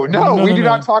 No, we do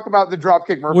not talk about the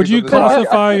Dropkick Murphys. Would you on this podcast.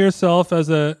 classify yourself as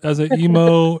a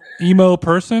emo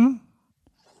person?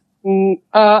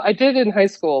 I did in high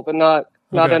school, but not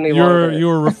any longer. You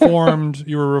were reformed.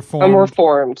 You were reformed. I'm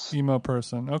reformed. Emo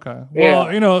person. Okay.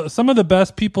 Yeah. Well, some of the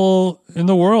best people in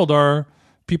the world are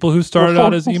people who started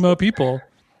out as emo people.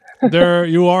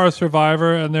 You are a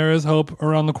survivor, and there is hope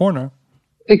around the corner.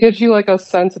 It gives you like a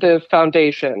sensitive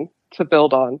foundation to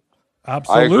build on.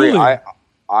 Absolutely. I agree.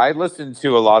 I listen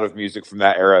to a lot of music from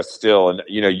that era still, and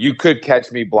you could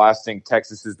catch me blasting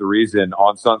 "Texas Is the Reason"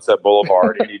 on Sunset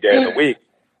Boulevard any day of the week.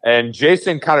 And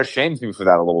Jason kind of shames me for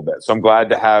that a little bit. So I'm glad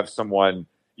to have someone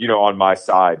on my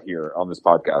side here on this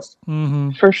podcast.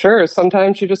 Mm-hmm. For sure.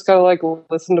 Sometimes you just gotta like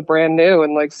listen to Brand New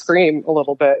and like scream a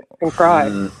little bit and cry.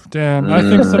 Dan, I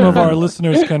think some of our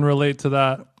listeners can relate to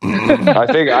that. I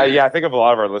think a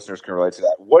lot of our listeners can relate to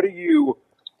that. What do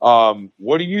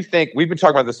you think? We've been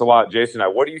talking about this a lot, Jason and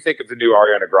I. What do you think of the new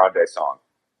Ariana Grande song?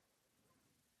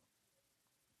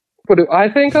 What do I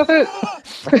think of it?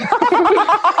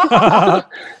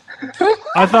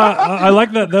 I thought I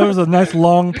like that. There was a nice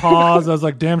long pause. I was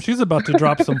like, "Damn, she's about to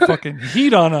drop some fucking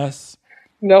heat on us."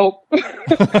 Nope.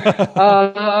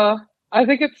 I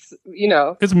think it's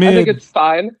It's mid. I think it's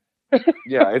fine.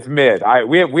 Yeah, it's mid.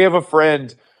 We have a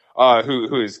friend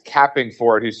who is capping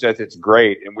for it, who says it's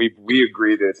great, and we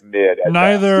agree that it's mid.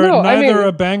 Neither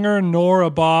a banger nor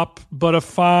a bop, but a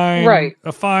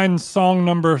fine song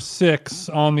number 6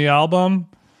 on the album.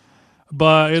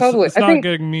 But it's not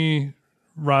getting me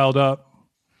riled up.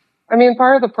 I mean,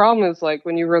 part of the problem is like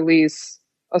when you release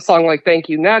a song like "Thank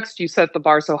You Next," you set the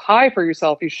bar so high for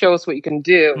yourself. You show us what you can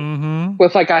do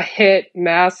with like a hit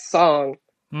mass song,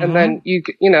 and then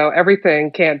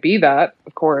everything can't be that,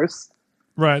 of course.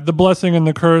 Right, the blessing and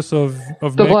the curse of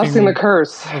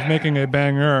making a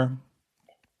banger.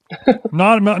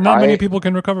 Not many people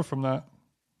can recover from that.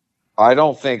 I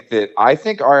think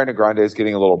Ariana Grande is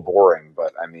getting a little boring,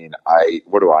 but I mean,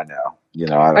 what do I know?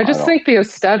 I just think the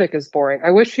aesthetic is boring. I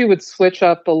wish she would switch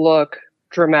up the look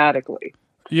dramatically.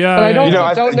 Yeah, but I don't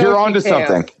know you're onto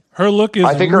something. Her look is.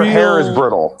 I think her hair is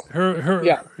brittle.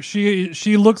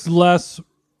 She looks less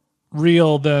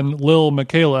real than Lil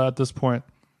Michaela at this point.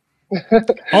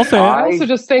 I also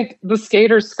just think the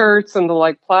skater skirts and the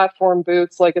like platform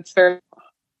boots, like it's very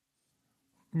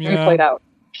played out.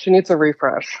 She needs a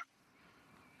refresh.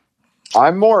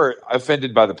 I'm more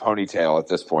offended by the ponytail at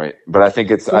this point, but I think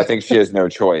she has no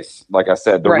choice. Like I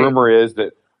said, the rumor is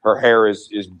that her hair is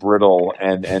brittle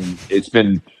and it's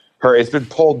been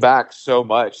pulled back so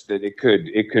much that it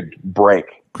could break.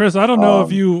 Chris, I don't know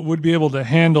if you would be able to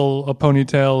handle a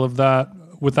ponytail of that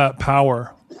with that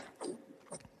power.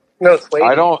 No, it's wavy.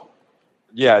 I don't.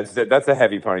 Yeah, that's a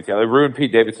heavy ponytail. It ruined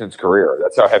Pete Davidson's career.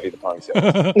 That's how heavy the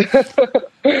ponytail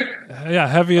is. Yeah,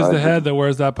 heavy is the head that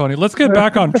wears that pony. Let's get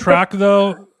back on track,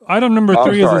 though. Item number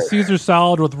 3 is a Caesar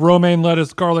salad with romaine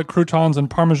lettuce, garlic, croutons, and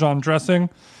Parmesan dressing.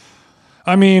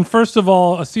 I mean, first of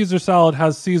all, a Caesar salad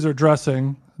has Caesar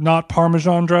dressing, not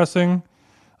Parmesan dressing.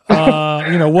 What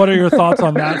are your thoughts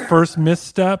on that first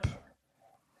misstep?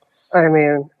 I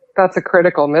mean, that's a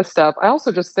critical misstep. I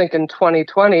also just think in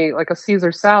 2020, like a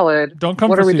Caesar salad. Don't come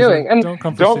what for are we Caesar. doing? And don't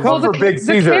come for Big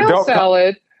Caesar. The kale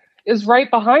salad is right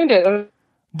behind it.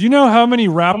 Do you know how many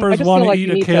rappers want to eat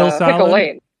a kale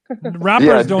salad?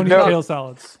 Rappers don't eat kale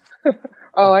salads.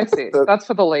 Oh, I see. That's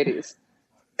for the ladies.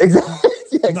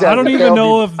 Exactly. I don't even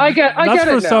know if I get that's for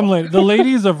it now. some ladies. The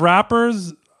ladies of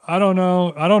rappers, I don't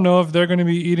know if they're going to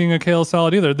be eating a kale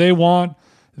salad either. They want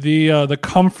the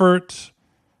comfort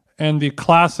and the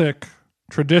classic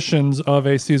traditions of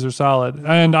a Caesar salad.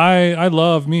 And I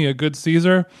love me a good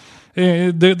Caesar.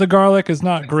 The garlic is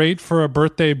not great for a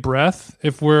birthday breath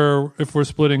if we're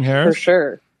splitting hairs. For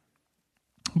sure.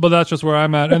 But that's just where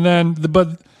I'm at. And then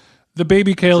the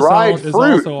baby kale Dried salad is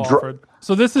fruit. also offered.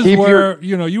 So this is where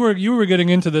you were getting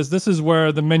into this. This is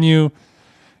where the menu,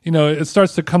 it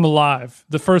starts to come alive.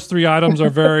 The first 3 items are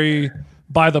very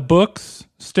by the books,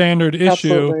 standard issue.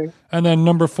 Absolutely. And then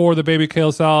number 4, the baby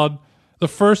kale salad. the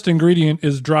first ingredient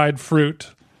is dried fruit,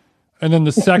 and then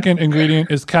the second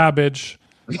ingredient is cabbage,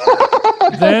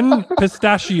 then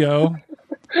pistachio,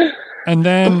 and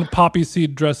then poppy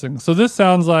seed dressing. So this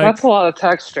sounds like That's a lot of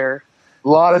texture. A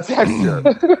lot of texture.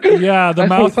 yeah, the I don't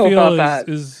know about mouthfeel that.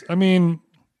 is. I mean,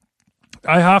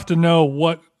 I have to know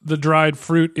what the dried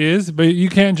fruit is, but you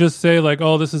can't just say like,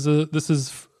 "Oh, this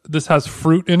has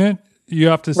fruit in it." You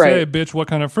have to say, Right. "Bitch, what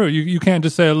kind of fruit?" You can't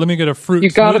just say, "Let me get a fruit."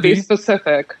 You got to be smoothie."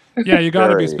 specific. Yeah, you got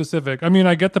to be Very. specific. I mean,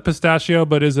 I get the pistachio,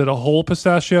 but is it a whole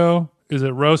pistachio? Is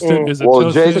it roasted? Is it Well,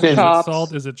 toasted? Jason- Is it Chopped.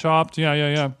 salt? Is it chopped?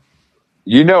 Yeah.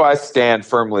 You know, I stand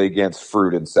firmly against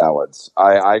fruit in salads.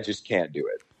 I just can't do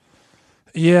it.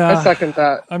 Yeah. I second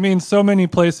that. I mean, so many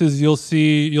places you'll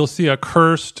see a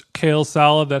cursed kale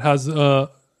salad that has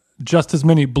just as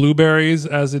many blueberries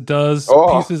as it does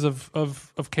Oh. pieces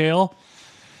of kale.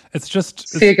 It's just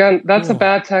See, again, that's a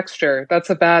bad texture. That's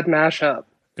a bad mashup.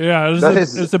 yeah. That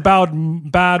is- It's about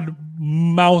bad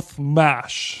mouth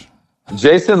mash.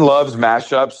 Jason loves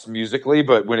mashups musically,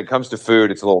 but when it comes to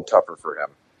food, it's a little tougher for him.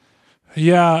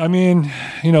 Yeah, I mean,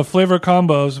 flavor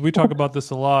combos. We talk about this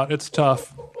a lot. It's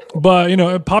tough, but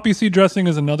poppy seed dressing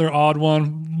is another odd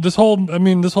one. This whole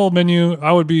menu,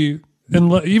 I would be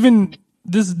even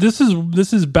this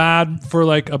is bad for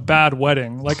like a bad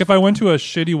wedding. Like if I went to a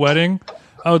shitty wedding,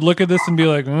 I would look at this and be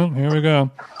like, here we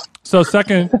go. So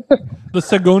second, the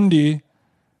segundi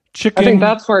chicken. I think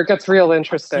that's where it gets real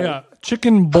interesting. Yeah,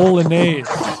 chicken bolognese.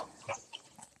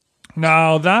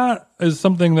 Now that is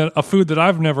something a food that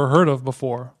I've never heard of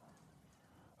before.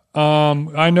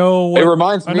 I know what, It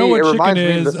reminds I know me- what it chicken reminds me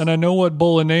of is, this- and I know what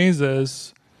bolognese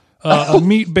is. A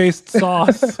meat-based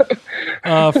sauce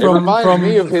reminds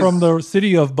me of his- from the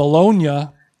city of Bologna.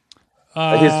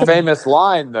 His famous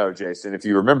line, though, Jason, if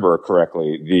you remember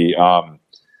correctly, the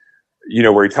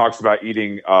where he talks about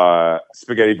eating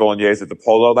spaghetti bolognese at the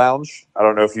Polo Lounge. I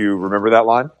don't know if you remember that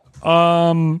line.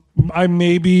 I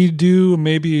maybe do,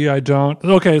 maybe I don't.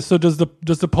 Okay, so does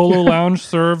the Polo Lounge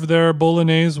serve their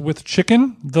bolognese with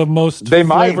chicken, the most They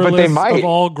might, but they flavorless might. of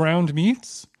all ground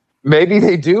meats? Maybe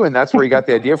they do, and that's where he got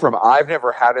the idea from. I've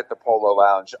never had it at the Polo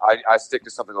Lounge. I stick to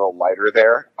something a little lighter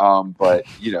there. But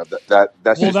that's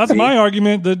Well, just that's me. my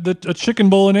argument. That a chicken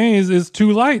bolognese is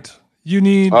too light. You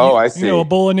need, I see. a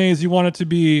bolognese. You want it to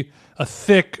be a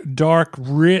thick, dark,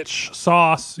 rich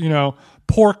sauce.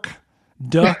 Pork,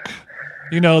 duck.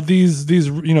 These.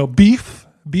 Beef.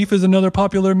 Beef is another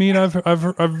popular meat I've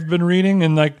been reading,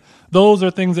 and like those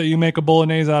are things that you make a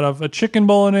bolognese out of. A chicken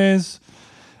bolognese,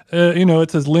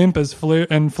 it's as limp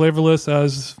and flavorless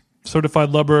as Certified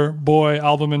Lover Boy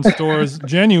album in stores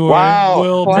January Wow!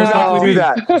 will Wow. most Do not likely do be.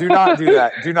 that. Do not do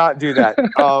that. Do not do that.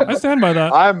 I stand by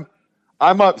that.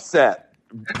 I'm upset,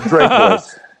 Drake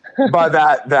was, by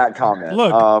that comment.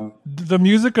 Look, the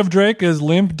music of Drake is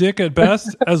limp dick at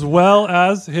best, as well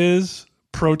as his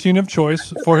protein of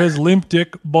choice for his limp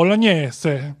dick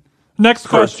bolognese. Next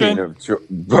question.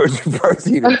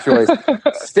 Protein of choice.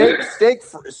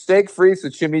 Steak freeze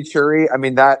with chimichurri. I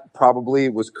mean, that probably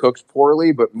was cooked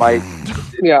poorly, but might.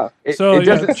 Yeah. It So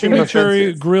doesn't seem chimichurri,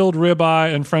 offensive. grilled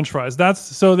ribeye, and French fries.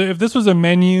 If this was a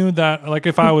menu that, like,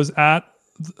 if I was at,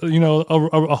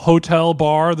 a hotel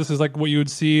bar, this is like what you would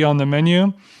see on the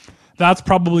menu. That's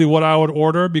probably what I would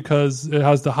order because it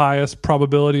has the highest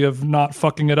probability of not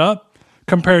fucking it up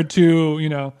compared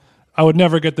to, I would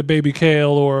never get the baby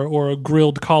kale or a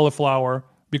grilled cauliflower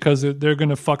because they're going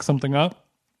to fuck something up,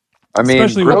 I mean,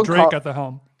 especially with grilled, Drake at the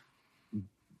helm.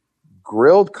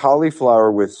 grilled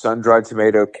cauliflower with sun-dried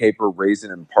tomato, caper,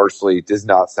 raisin, and parsley does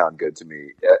not sound good to me,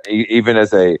 even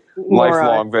as a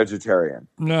lifelong vegetarian.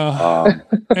 No.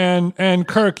 And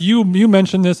Kirk, you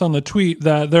mentioned this on the tweet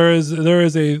that there is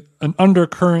an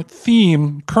undercurrent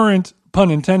theme. Current, pun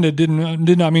intended, did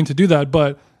not mean to do that,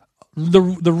 but the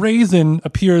raisin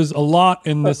appears a lot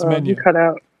in this menu. You cut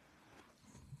out.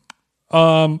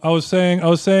 I was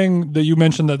saying that you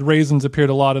mentioned that raisins appeared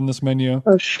a lot in this menu.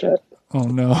 Oh shit. Oh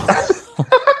no.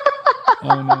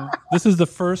 Oh no. This is the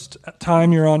first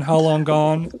time you're on How Long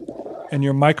Gone and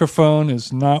your microphone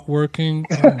is not working.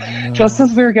 Oh, no. Just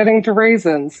as we were getting to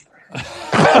raisins.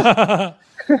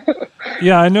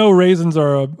 Yeah, I know raisins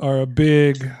are a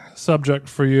big subject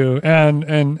for you,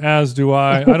 and as do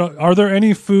I. Are there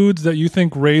any foods that you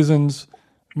think raisins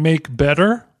make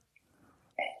better,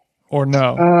 or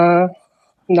no?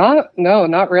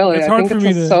 Not really. It's I hard think for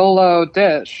it's me a to- solo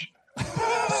dish.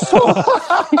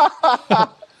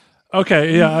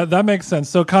 Okay, yeah, that makes sense.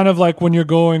 So kind of like when you're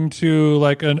going to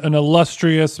like an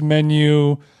illustrious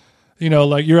menu,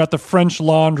 like you're at the French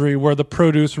Laundry where the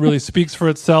produce really speaks for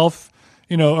itself.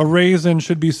 A raisin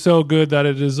should be so good that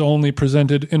it is only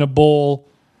presented in a bowl,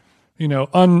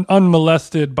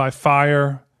 unmolested by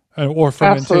fire or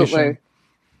fermentation. Absolutely.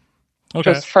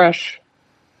 Okay. Just fresh.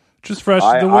 Just fresh,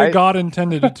 the way God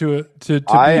intended it to be.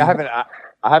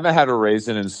 I haven't had a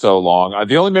raisin in so long.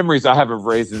 The only memories I have of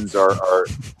raisins are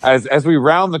as we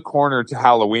round the corner to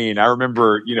Halloween. I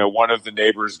remember, one of the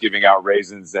neighbors giving out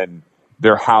raisins and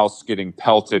their house getting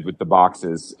pelted with the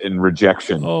boxes in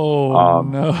rejection. Oh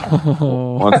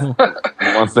no!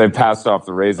 Once they passed off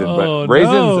the raisin, but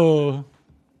raisins. No.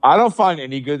 I don't find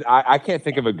any good. I can't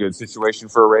think of a good situation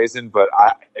for a raisin, but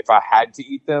if I had to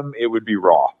eat them, it would be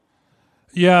raw.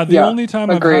 Yeah, the only time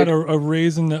agreed. I've had a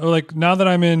raisin, like now that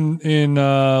I'm in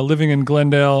living in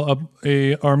Glendale,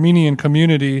 a Armenian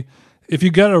community, if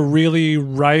you get a really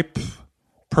ripe,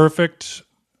 perfect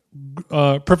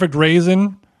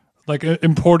raisin, like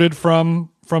imported from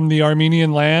the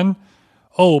Armenian land,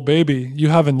 oh baby, you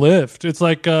haven't lived. It's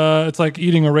like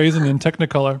eating a raisin in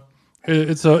Technicolor.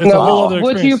 It's a whole other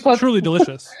experience. Truly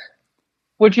delicious.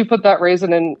 Would you put that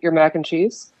raisin in your mac and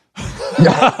cheese?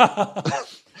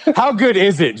 How good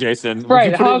is it, Jason? Right,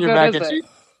 Would you put how it in your good mac is and it? cheese?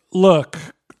 Look,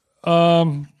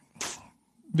 the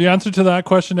answer to that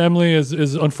question, Emily,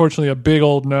 is unfortunately a big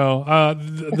old no.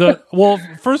 Well,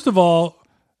 first of all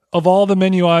the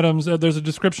menu items, there's a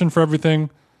description for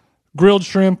everything. Grilled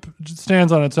shrimp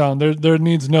stands on its own. There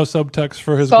needs no subtext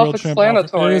for his grilled shrimp.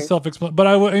 Self-explanatory. It is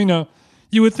self-explanatory. But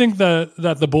you would think that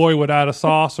the boy would add a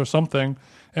sauce or something.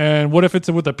 And what if it's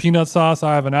with a peanut sauce?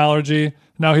 I have an allergy.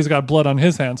 Now he's got blood on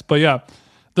his hands. But yeah,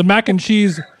 the mac and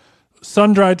cheese,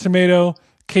 sun-dried tomato,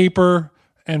 caper,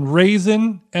 and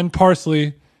raisin and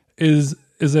parsley is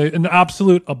an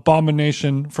absolute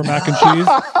abomination for mac and cheese.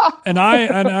 and I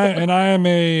am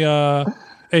a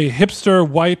hipster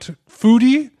white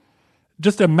foodie.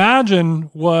 Just imagine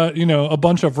what a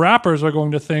bunch of rappers are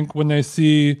going to think when they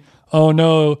see, oh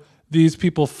no, these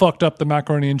people fucked up the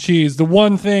macaroni and cheese. The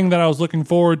one thing that I was looking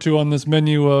forward to on this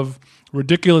menu of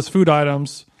ridiculous food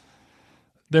items,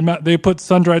 they put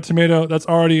sun-dried tomato. That's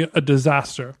already a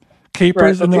disaster.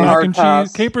 Capers in the mac and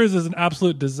cheese. Capers is an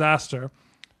absolute disaster.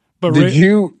 But did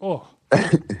you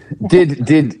guys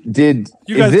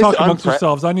talk amongst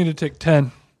yourselves? I need to take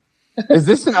 10. Is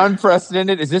this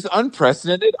unprecedented? I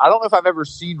don't know if I've ever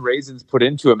seen raisins put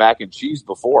into a mac and cheese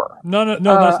before. No,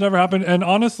 that's never happened. And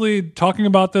honestly, talking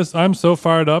about this, I'm so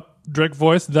fired up, Drake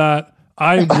voice, that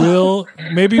I will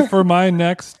maybe for my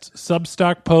next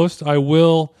Substack post, I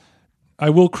will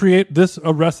create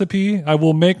a recipe. I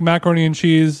will make macaroni and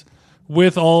cheese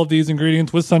with all of these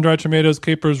ingredients, with sun-dried tomatoes,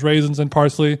 capers, raisins, and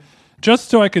parsley, just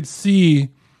so I could see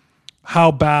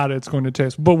how bad it's going to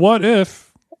taste. But what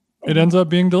if it ends up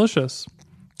being delicious?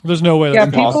 There's no way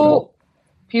that's possible.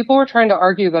 People were trying to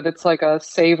argue that it's like a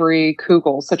savory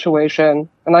kugel situation,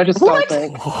 and I just don't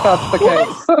think that's the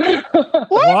case.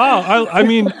 Wow. I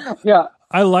mean, yeah.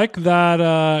 I like that,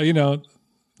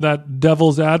 that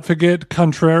devil's advocate,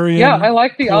 contrarian. Yeah, I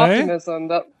like the play.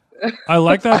 Optimism. I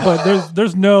like that, but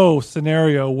there's no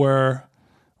scenario where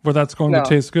that's going to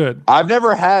taste good. I've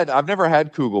never had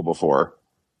kugel before.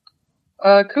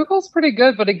 Kugel's pretty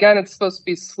good, but again, it's supposed to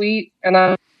be sweet, and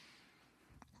I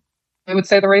would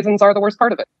say the raisins are the worst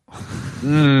part of it.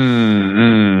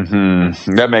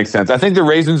 Mm-hmm. That makes sense. I think the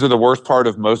raisins are the worst part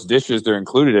of most dishes they're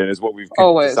included in, is what we've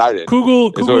decided.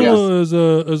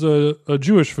 Kugel is a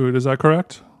Jewish food, is that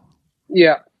correct?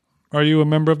 Yeah. Are you a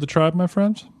member of the tribe, my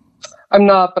friend? I'm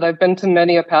not, but I've been to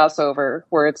many a Passover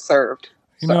where it's served.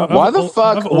 Why the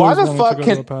fuck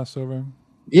can a Passover?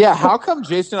 Yeah, how come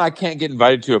Jason and I can't get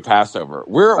invited to a Passover?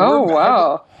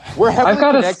 Wow. I've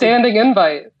got a standing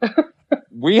invite.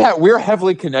 We're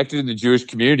heavily connected in the Jewish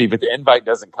community, but the invite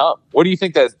doesn't come. What do you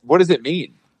think what does it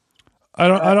mean? I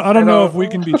don't know if we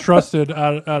can be trusted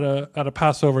at a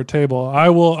Passover table. I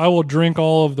will drink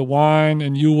all of the wine,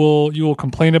 and you will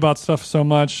complain about stuff so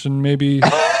much, and maybe.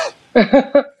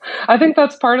 I think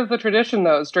that's part of the tradition,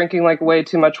 though, is drinking like way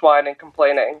too much wine and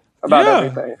complaining about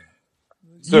everything.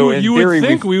 So you would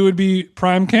think we would be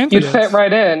prime candidates. You'd fit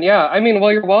right in, yeah. I mean,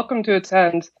 well, you're welcome to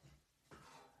attend.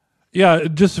 Yeah,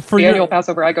 just for the annual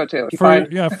Passover I go to.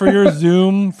 For your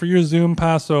Zoom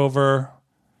Passover,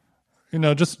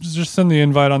 just send the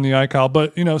invite on the iCal.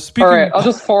 But speaking. All right, I'll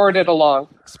just forward it along.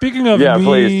 Speaking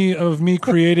of me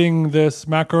creating this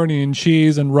macaroni and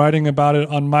cheese and writing about it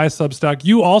on my Substack,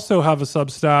 you also have a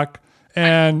Substack,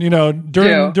 and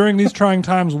during these trying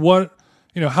times,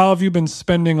 how have you been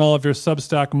spending all of your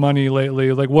Substack money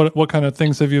lately? Like what kind of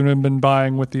things have you been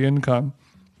buying with the income?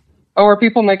 Oh, are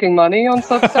people making money on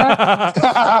Substack?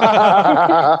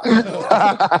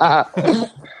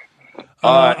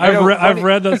 I've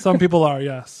read that some people are.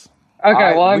 Yes.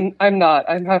 Okay. I'm not.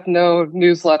 I have no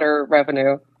newsletter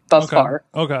revenue thus far.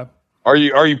 Okay. Are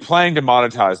you planning to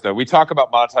monetize though? We talk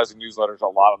about monetizing newsletters a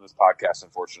lot on this podcast,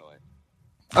 unfortunately.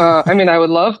 I mean, I would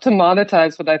love to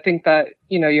monetize, but I think that,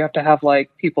 you have to have like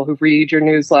people who read your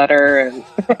newsletter and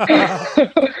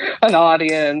an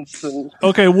audience. And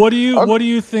Okay, what do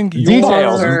you think?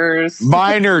 Details.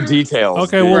 Minor details.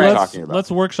 Okay, well talking about. let's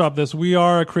workshop this. We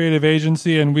are a creative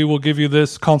agency, and we will give you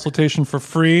this consultation for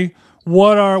free.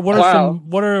 What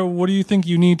do you think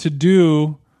you need to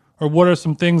do, or what are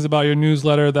some things about your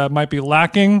newsletter that might be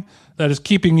lacking that is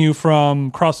keeping you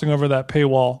from crossing over that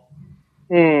paywall?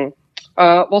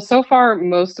 Well, so far,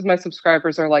 most of my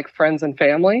subscribers are like friends and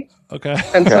family. Okay.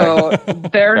 And so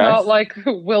they're not like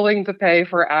willing to pay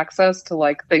for access to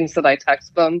like things that I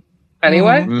text them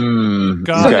anyway.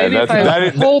 Got So it. maybe if I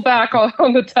pull back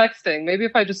on the texting, maybe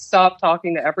if I just stop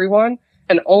talking to everyone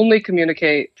and only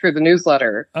communicate through the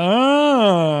newsletter.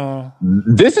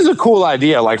 This is a cool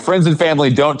idea. Like friends and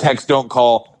family, don't text, don't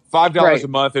call. $5 a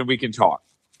month and we can talk.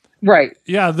 Right.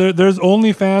 Yeah, there's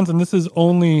OnlyFans, and this is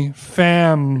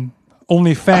OnlyFams.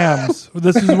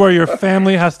 This is where your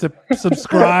family has to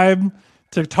subscribe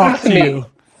to talk to you.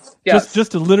 Yes.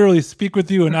 Just to literally speak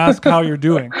with you and ask how you're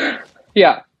doing.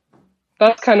 Yeah.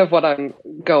 That's kind of what I'm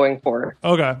going for.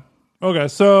 Okay.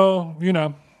 So,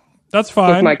 that's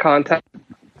fine. With my content.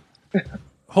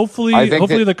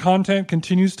 Hopefully the content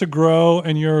continues to grow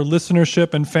and your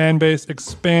listenership and fan base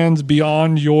expands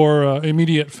beyond your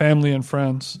immediate family and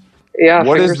friends. Yeah,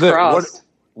 fingers crossed.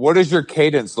 What is your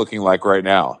cadence looking like right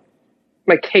now?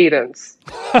 My cadence.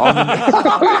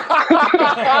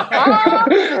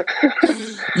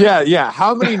 Yeah.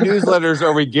 How many newsletters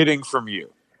are we getting from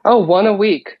you? Oh, one a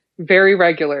week. Very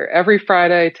regular. Every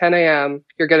Friday, 10 a.m.,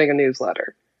 you're getting a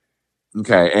newsletter.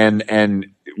 Okay, and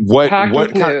what Packed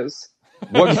what with news.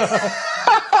 What?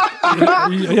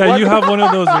 Yeah, you have one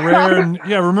of those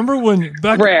rare. Remember when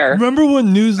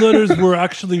newsletters were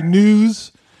actually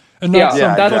news and not some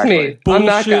that's me. I'm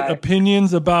that bullshit guy.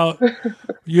 opinions about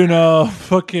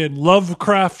fucking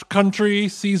Lovecraft Country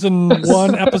season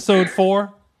 1 episode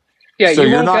 4. Yeah, So you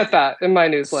you're won't get that in my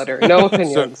newsletter. No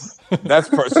opinions.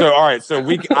 So all right. So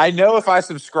I know if I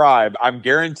subscribe, I'm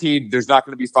guaranteed there's not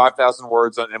going to be 5,000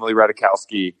 words on Emily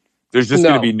Ratajkowski. There's just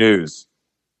going to be news.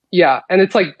 Yeah, and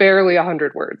it's like barely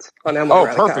 100 words on Emily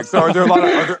Ratajkowski. Perfect. So are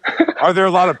there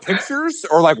a lot of pictures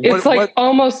or like it's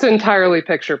almost entirely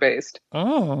picture based.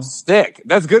 Oh, stick.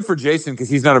 That's good for Jason because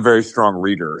he's not a very strong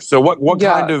reader. So what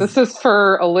kind of? This is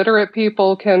for illiterate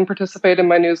people can participate in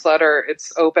my newsletter.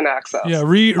 It's open access. Yeah,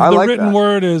 the written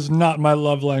word is not my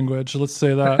love language. Let's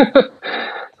say that.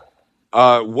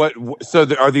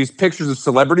 Are these pictures of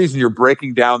celebrities and you're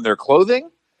breaking down their clothing?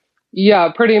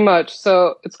 Yeah, pretty much.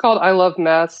 So it's called I Love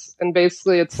Mess. And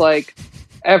basically it's like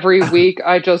every week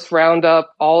I just round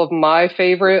up all of my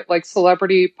favorite like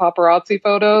celebrity paparazzi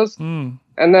photos. And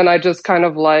then I just kind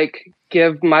of like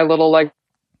give my little like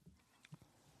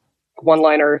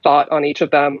one-liner thought on each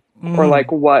of them or like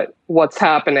what's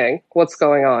happening, what's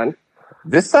going on.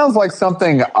 This sounds like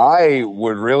something I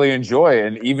would really enjoy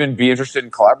and even be interested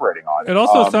in collaborating on. It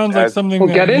also sounds like something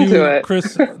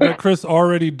that Chris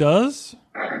already does.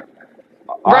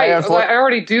 Right, I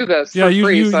already do this for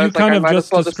free, so I was like, I might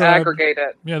as well just aggregate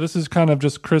it. Yeah, this is kind of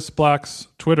just Chris Black's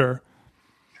Twitter.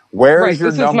 This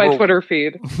is my Twitter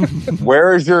feed.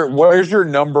 Where's your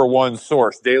number one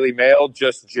source? Daily Mail,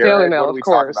 just Jared? Daily Mail, of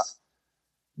course.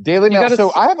 Daily Mail.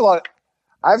 So I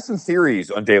have some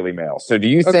theories on Daily Mail. So do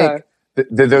you think that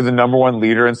they're the number one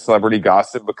leader in celebrity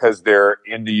gossip because they're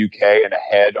in the UK and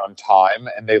ahead on time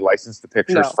and they license the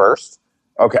pictures first?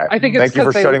 Okay. I think Thank you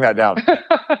for shutting that down.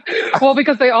 Well,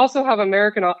 because they also have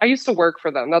American. I used to work for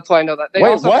them. That's why I know that. They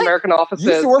also have American offices.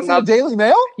 You used to work for the Daily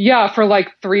Mail? Yeah, for like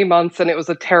 3 months, and it was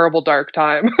a terrible dark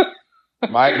time.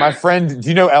 My friend, do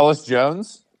you know Ellis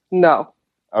Jones? No.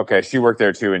 Okay, she worked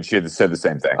there too, and she had said the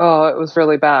same thing. Oh, it was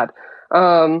really bad.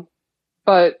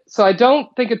 But so I don't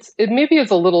think it maybe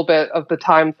is a little bit of the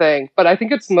time thing, but I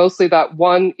think it's mostly that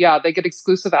one. Yeah, they get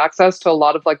exclusive access to a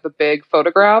lot of like the big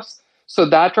photographs. So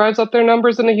that drives up their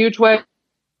numbers in a huge way.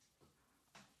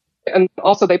 And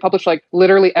also they publish like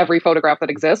literally every photograph that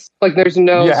exists. Like there's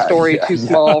no story too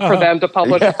small for them to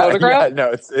publish a photograph. Yeah,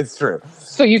 no, it's true.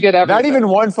 So you get everything. Not even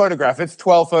one photograph. It's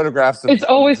 12 photographs. It's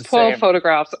always 12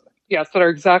 photographs. Yes, that are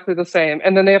exactly the same.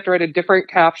 And then they have to write a different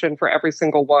caption for every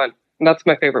single one. And that's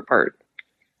my favorite part.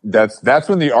 That's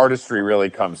when the artistry really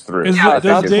comes through.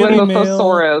 That's when the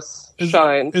thesaurus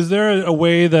shines. Is there a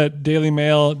way that Daily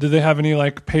Mail, do they have any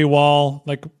like paywall,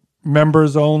 like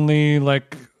members only,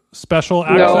 like special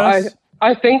access? No,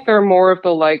 I think they're more of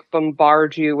the like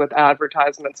bombard you with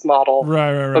advertisements model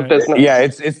right. of business. Yeah,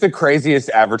 it's the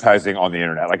craziest advertising on the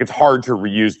internet. Like it's hard to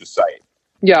reuse the site.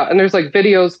 Yeah, and there's like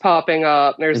videos popping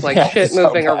up. And there's like Yeah, shit so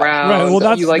moving bad. around. Right, well,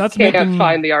 that's- you like that's can't making-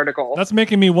 find the article. That's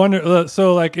making me wonder.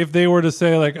 So, like, if they were to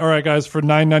say, like, all right, guys, for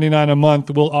 $9.99 a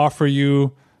month, we'll offer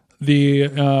you the,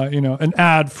 an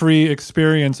ad-free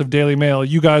experience of Daily Mail,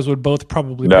 you guys would both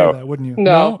probably No. pay that, wouldn't you?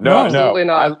 No. No, Absolutely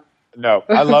not.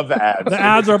 I love the ads. The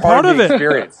ads It's are part of the it.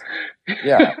 experience.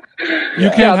 Yeah. You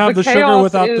can't Yeah, have the the sugar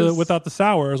chaos without the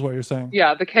sour, is what you're saying.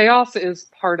 Yeah, the chaos is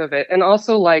part of it. And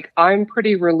also, like, I'm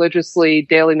pretty religiously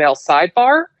Daily Mail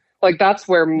sidebar. Like, that's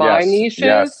where my Yes, niche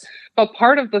yes. is. But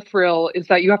part of the thrill is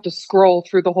that you have to scroll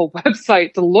through the whole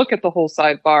website to look at the whole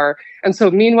sidebar. And so,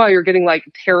 meanwhile, you're getting like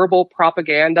terrible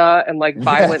propaganda and like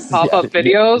violent Yes, pop up yeah,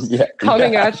 videos yeah,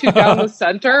 coming yeah. at you down the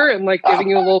center and like giving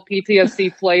you a little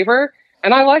PTSD flavor.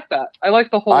 And I like that. I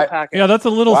like the whole package. Yeah, that's a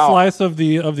little Wow. slice of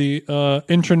the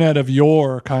internet of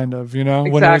yore, kind of, when it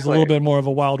was a Exactly. little bit more of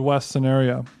a Wild West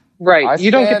scenario. Right. I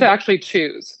You don't get stand- to actually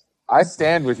choose. I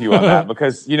stand with you on that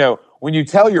because, when you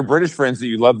tell your British friends that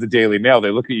you love the Daily Mail,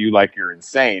 they look at you like you're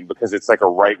insane because it's like a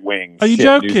right-wing Are you shit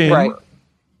joking? newspaper. Right.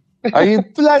 Are you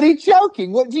bloody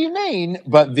joking? What do you mean?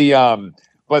 But the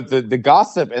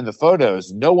gossip and the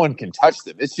photos, no one can touch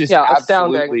them. It's just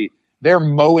astounding. absolutely they're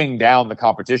mowing down the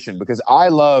competition because I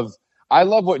love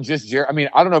what just Jared. I mean,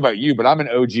 I don't know about you, but I'm an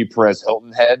OG Perez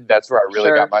Hilton head. That's where I really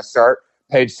Sure. got my start.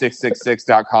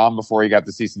 Page666.com before he got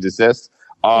the cease and desist.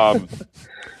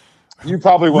 You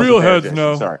probably wasn't Real there, heads Jason.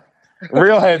 know. Sorry.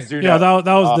 Real heads do Yeah, know.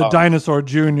 that was the Dinosaur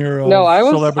Junior. Of No, I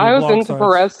was celebrity blog into sites.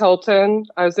 Perez Hilton.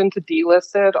 I was into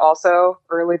Delisted also,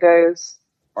 early days.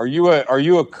 Are you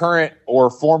a current or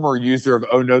former user of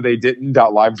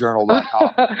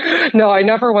ohno-they-didn't.livejournal.com? No, I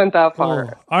never went that far. Oh,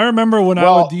 I remember when I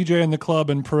Well- would DJ in the club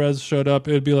and Perez showed up,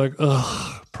 it'd be like,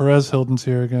 ugh, Perez Hilton's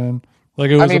here again. Like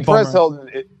it was I mean, a bummer. Perez Hilton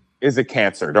is a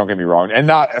cancer. Don't get me wrong, and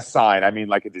not a sign. I mean,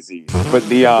 like a disease. But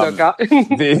the No, God.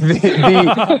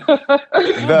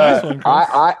 Nice one,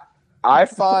 Chris. I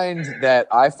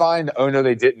find Oh No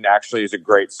They Didn't actually is a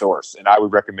great source, and I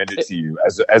would recommend it to you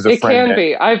as a It friend. can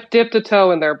be. I've dipped a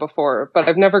toe in there before, but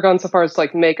I've never gone so far as to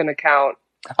like make an account.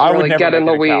 I would really never get make in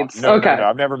the an account. weeds. No, Okay. no,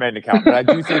 I've never made an account, but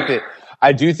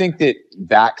I do think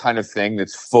that kind of thing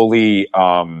that's fully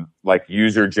like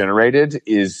user generated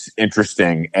is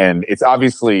interesting, and it's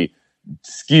obviously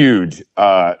skewed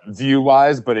view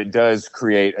wise, but it does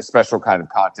create a special kind of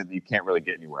content that you can't really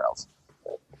get anywhere else.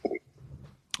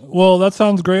 Well, that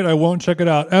sounds great. I won't check it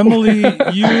out. Emily,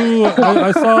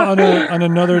 I saw on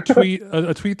another tweet,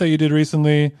 a tweet that you did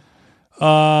recently.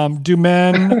 Do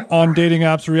men on dating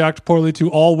apps react poorly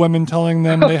to all women telling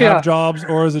them they Yeah. have jobs,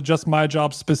 or is it just my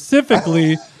job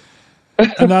specifically?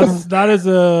 And that is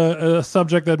a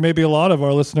subject that maybe a lot of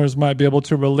our listeners might be able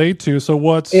to relate to. So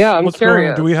what's I'm what's going on?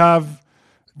 curious.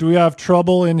 Do we have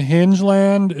trouble in Hinge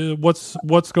land? What's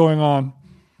going on?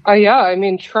 Yeah, I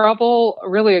mean, trouble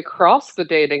really across the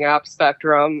dating app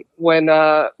spectrum when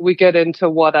we get into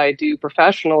what I do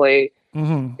professionally.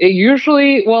 Mm-hmm. It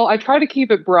usually, I try to keep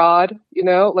it broad,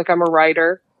 like I'm a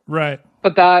writer, Right.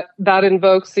 but that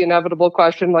invokes the inevitable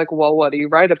question, like, well, what do you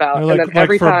write about? You're like, and then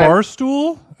every for time,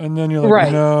 Barstool, and then you're like,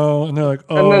 Right. no, and they're like,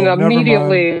 oh, and then never mind.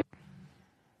 immediately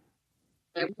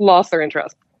lost their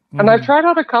interest. And I've tried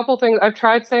out a couple things. I've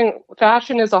tried saying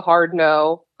fashion is a hard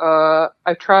no.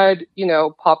 I've tried,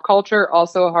 pop culture,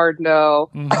 also a hard no.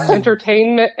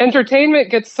 Entertainment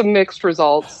gets some mixed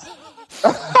results.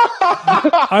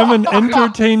 I'm an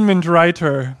entertainment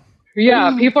writer.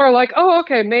 Yeah, people are like, oh,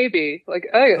 okay, maybe. Like,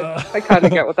 I kind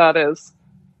of get what that is.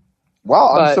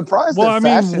 Wow, I'm But- surprised. Well, I that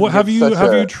mean, fashion have gets you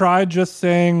such a- tried just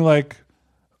saying like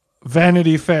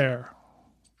Vanity Fair?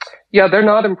 Yeah, they're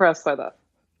not impressed by that.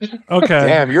 Okay.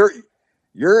 Damn, you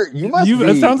must be.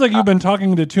 It sounds like you've been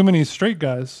talking to too many straight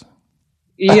guys.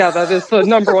 Yeah, that is the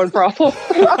number one problem.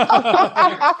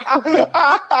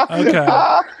 Okay.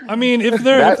 I mean, if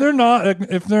they're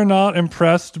not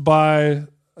impressed by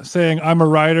saying I'm a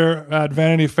writer at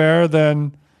Vanity Fair,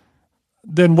 then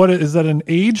what is that, an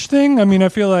age thing? I mean, I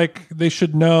feel like they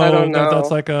should know, I don't that know.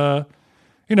 that's like a,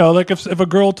 like if a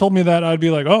girl told me that, I'd be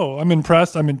like, oh, I'm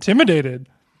impressed. I'm intimidated.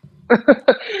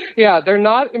 Yeah, they're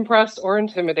not impressed or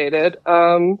intimidated.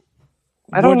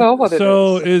 I don't know what it is.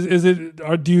 So is it?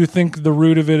 Or do you think the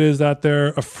root of it is that they're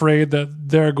afraid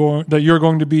that you're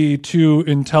going to be too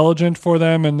intelligent for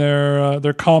them, and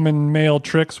their common male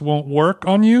tricks won't work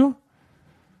on you?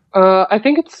 I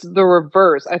think it's the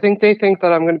reverse. I think they think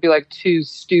that I'm going to be like too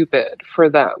stupid for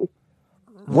them.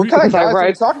 What kind of Is that guys are you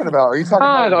right? talking about? Are you talking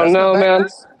I about don't know, man. investment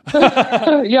bankers?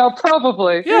 Yeah,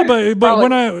 probably. Yeah, but Probably.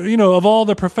 when I of all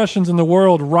the professions in the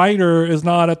world, writer is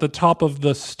not at the top of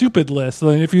the stupid list.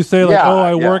 Like if you say like, Yeah, oh,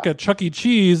 I yeah. work at Chuck E.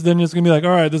 Cheese, then it's gonna be like,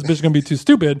 all right, this bitch is gonna be too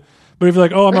stupid. But if you're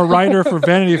like, oh, I'm a writer for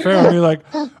Vanity Fair, and you're like,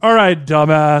 all right,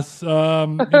 dumbass.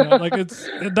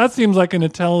 Like that seems like an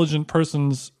intelligent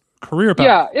person's career path.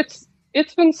 Yeah,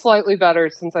 it's been slightly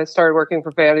better since I started working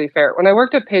for Vanity Fair. When I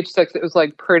worked at Page Six, it was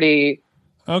like pretty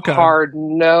hard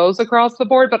nose across the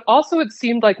board, but also it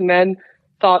seemed like men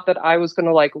thought that I was going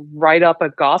to like write up a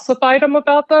gossip item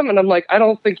about them, and I'm like, I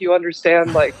don't think you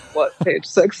understand like what Page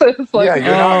Six is. Like, yeah,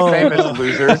 you're not famous,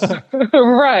 losers.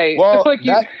 Right. Well, like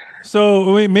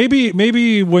so wait,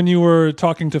 maybe when you were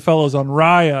talking to fellows on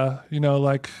Raya,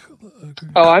 like.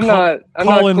 I'm not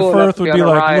Colin cool Firth would be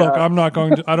like, Raya.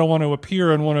 look, I don't want to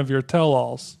appear in one of your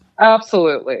tell-alls.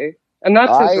 Absolutely. And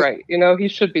that's his right. He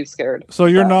should be scared. So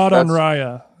you're not on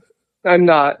Raya. I'm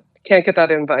not. Can't get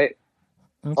that invite.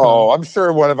 Okay. Oh, I'm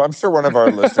sure one of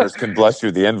our listeners can bless you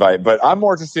with the invite, but I'm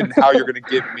more interested in how you're going to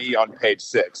get me on Page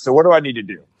Six. So what do I need to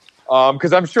do?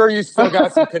 Because I'm sure you still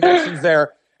got some connections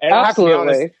there. And absolutely. I have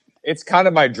to be honest, it's kind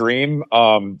of my dream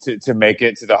to make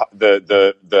it to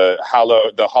the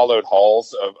hollowed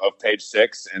halls of Page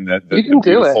Six and the you can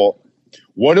beautiful. Do it.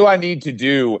 What do I need to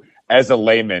do as a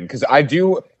layman? Because I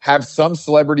do have some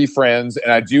celebrity friends,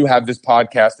 and I do have this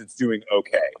podcast that's doing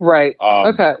okay. Right.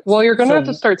 Okay. Well, you're going to have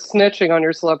to start snitching on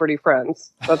your celebrity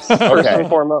friends. That's first and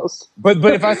foremost. But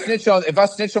if I snitch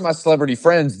on my celebrity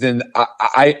friends, then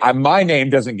I my name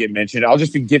doesn't get mentioned. I'll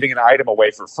just be giving an item away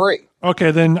for free.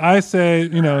 Okay, then I say,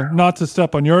 not to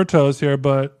step on your toes here,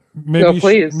 but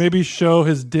maybe show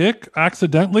his dick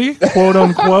accidentally, quote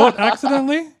unquote,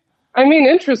 accidentally. I mean,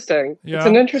 interesting. Yeah. It's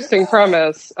an interesting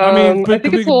premise. I think it's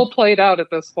a little played out at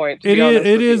this point. It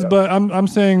is, but I'm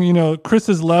saying,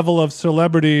 Chris's level of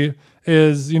celebrity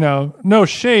is, no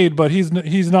shade, but he's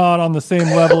not on the same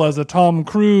level as a Tom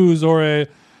Cruise or a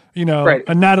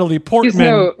Natalie Portman. He's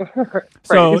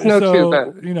no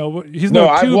Tubin. He's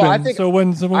no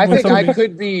Tubin. I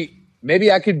could be.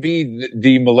 Maybe I could be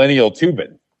the millennial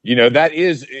Tubin. That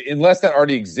is, unless that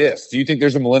already exists. Do you think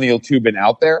there's a millennial Tubin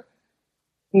out there?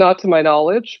 Not to my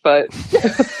knowledge, but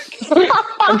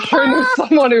I'm sure there's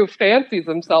someone who fancies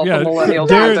himself a millennial.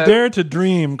 Dare to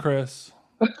dream, Chris.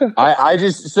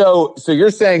 So you're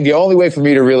saying the only way for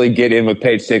me to really get in with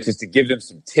Page Six is to give them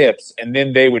some tips, and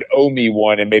then they would owe me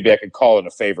one, and maybe I could call it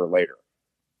a favor later.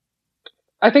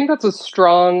 I think that's a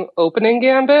strong opening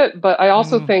gambit, but I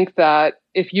also think that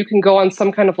if you can go on some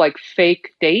kind of like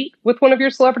fake date with one of your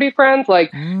celebrity friends,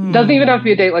 like doesn't even have to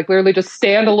be a date, like literally just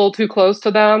stand a little too close to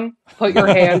them, put your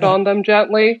hand on them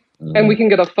gently, and we can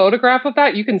get a photograph of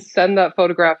that. You can send that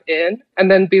photograph in and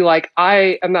then be like,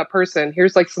 I am that person.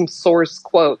 Here's like some source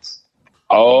quotes.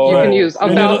 Oh, you can use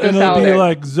about this it'll outing. be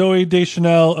like Zooey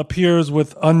Deschanel appears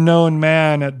with unknown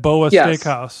man at Boa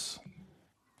Steakhouse.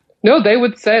 No, they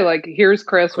would say like, here's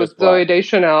Chris with Zooey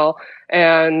Deschanel,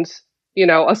 and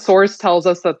a source tells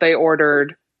us that they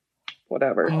ordered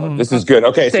whatever. This is good.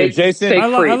 Okay, so Jason, I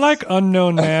like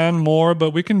unknown man more,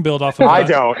 but we can build off of that.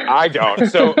 I don't.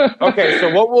 So okay, so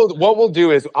what we'll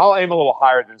do is I'll aim a little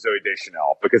higher than Zooey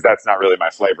Deschanel because that's not really my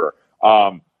flavor.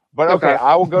 But okay,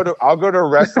 I'll go to a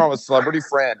restaurant with a celebrity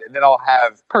friend, and then I'll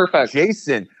have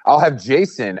Jason. I'll have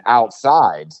Jason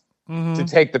outside to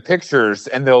take the pictures,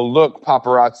 and they'll look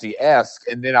paparazzi-esque,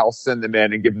 and then I'll send them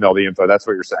in and give them all the info. That's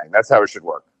what you're saying. That's how it should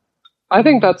work. I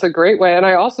think that's a great way. And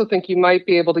I also think you might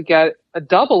be able to get a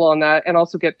double on that and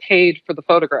also get paid for the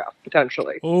photograph,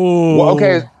 potentially. Oh, well,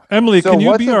 okay. Emily, so can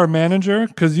you be our manager?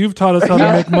 Because you've taught us how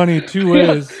to make money two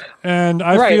ways. And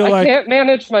I feel like... I can't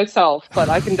manage myself, but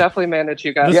I can definitely manage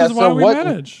you guys. This is why we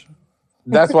manage.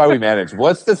 That's why we manage.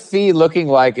 What's the fee looking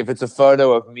like if it's a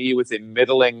photo of me with a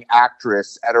middling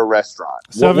actress at a restaurant?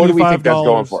 What do we think that's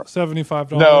going for?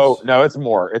 $75. No, it's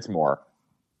more. It's more.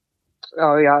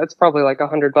 Oh yeah, it's probably like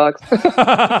 $100.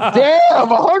 Damn,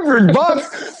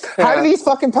 $100! How do these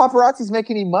fucking paparazzis make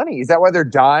any money? Is that why they're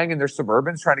dying in their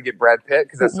Suburbans trying to get Brad Pitt?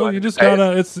 Because that's you just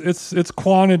gotta. It's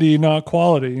quantity, not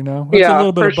quality. That's yeah, a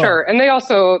little bit for sure. And they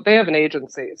have an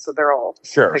agency, so they're all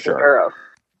taken care of.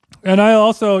 And I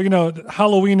also,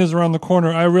 Halloween is around the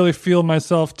corner. I really feel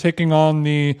myself taking on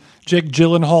the Jake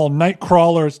Gyllenhaal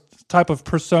Nightcrawler type of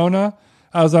persona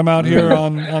as I'm out here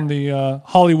on the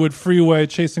Hollywood freeway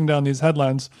chasing down these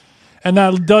headlines. And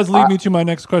that does lead me to my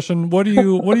next question. What are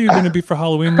you going to be for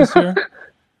Halloween this year?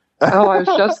 Oh, I was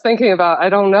just thinking about, I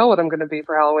don't know what I'm going to be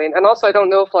for Halloween. And also I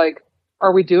don't know if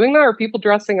are we doing that? Are people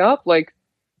dressing up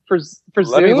for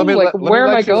Zoom? Where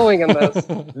am I going in this?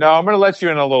 No, I'm going to let you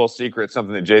in a little secret.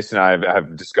 Something that Jason and I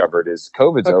have discovered is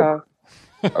COVID's over.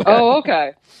 Okay. Oh,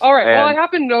 okay. All right. Well, I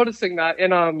have been noticing that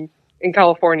in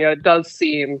California, it does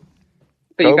seem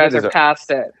that you guys are past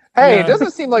it. Hey, it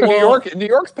doesn't seem like New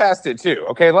York's past it too.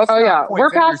 Okay,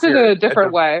 we're past it in a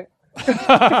different way.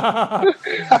 Yeah,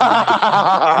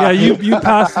 you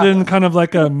passed it in kind of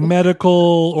like a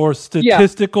medical or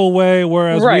statistical way,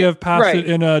 whereas we have passed it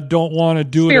in a don't want to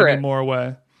do it anymore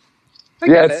way. I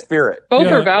get it's it. spirit. Both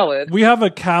are valid. We have a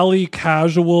Cali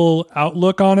casual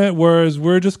outlook on it, whereas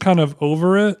we're just kind of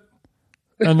over it.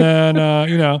 And then,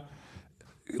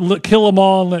 kill them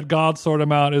all and let God sort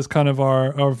them out is kind of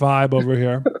our vibe over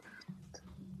here.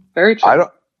 Very true.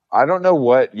 I don't know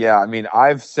what. Yeah, I mean,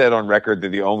 I've said on record that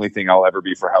the only thing I'll ever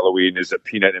be for Halloween is a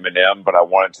peanut M&M, but I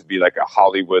want it to be like a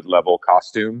Hollywood level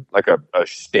costume, like a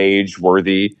stage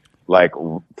worthy, like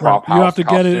prop house. You have to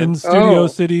costume. get it in Studio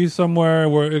City somewhere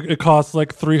where it costs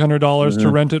like $300 to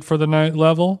rent it for the night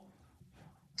level.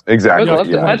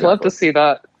 Exactly. I'd love to see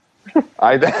that.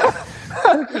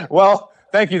 Well,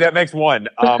 thank you. That makes one.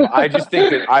 I just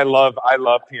think that I love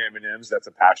peanut M&Ms. That's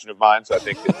a passion of mine. So I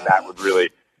think that would really,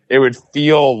 it would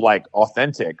feel like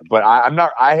authentic. But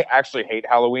I actually hate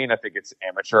Halloween. I think it's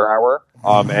amateur hour.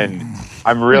 And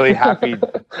I'm really happy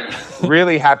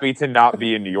to not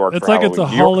be in New York. It's for like Halloween.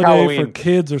 it's a holiday for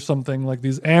kids or something, like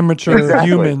these amateur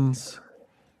humans.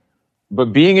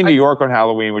 But being in New York on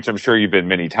Halloween, which I'm sure you've been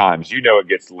many times, it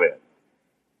gets lit.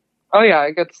 Oh yeah,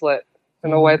 it gets lit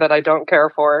in a way that I don't care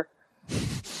for.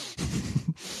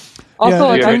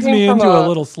 Also, it turns me into a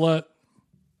little slut.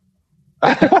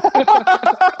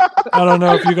 I don't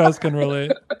know if you guys can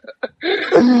relate.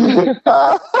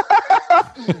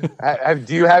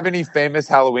 Do you have any famous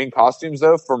Halloween costumes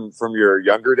though from your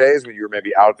younger days when you were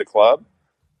maybe out at the club?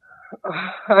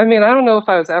 I mean, I don't know if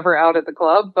I was ever out at the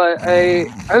club, but I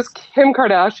was Kim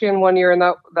Kardashian one year, and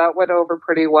that went over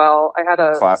pretty well. I had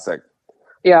a classic.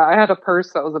 Yeah, I had a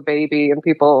purse that was a baby, and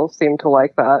people seemed to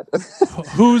like that.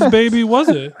 Whose baby was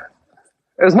it?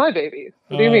 It was my baby.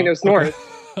 What do you mean? It was North.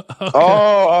 Okay.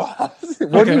 I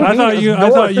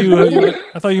thought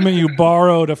you meant you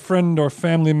borrowed a friend or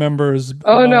family member's.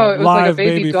 Oh no, it was like a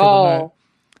baby doll doll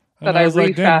that I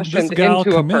refashioned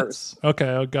into a purse. Okay,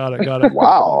 I got it.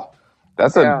 Wow,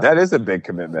 that is a big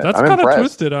commitment. That's kind of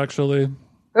twisted, actually.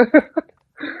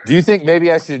 Do you think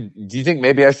maybe I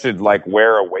should like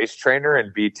wear a waist trainer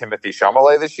and be Timothy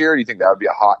Chalamet this year? Do you think that would be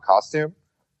a hot costume?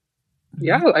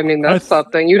 Yeah, I mean that's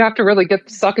something. You'd have to really get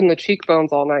stuck in the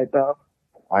cheekbones all night, though.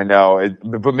 I know,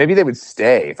 but maybe they would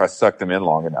stay if I sucked them in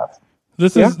long enough.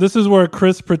 This is where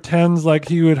Chris pretends like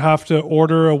he would have to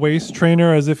order a waist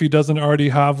trainer as if he doesn't already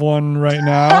have one right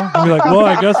now. And be like, well,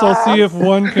 I guess I'll see if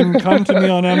one can come to me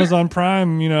on Amazon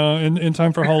Prime, in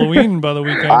time for Halloween by the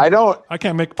weekend. I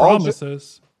can't make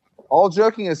promises. All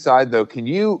joking aside, though, can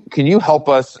you help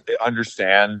us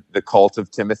understand the cult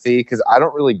of Timothy? Because I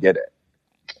don't really get it.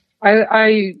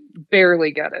 I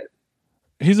barely get it.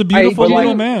 He's a beautiful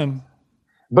little man.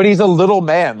 But he's a little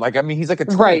man. Like, I mean, he's like a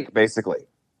twink, basically.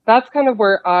 That's kind of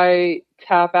where I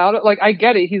tap out. Like, I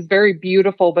get it. He's very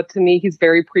beautiful, but to me, he's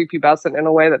very prepubescent in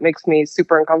a way that makes me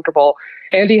super uncomfortable.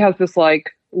 And he has this,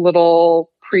 like, little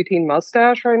preteen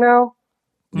mustache right now.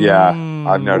 Yeah,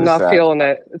 I've noticed that. I'm not feeling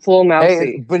it. It's a little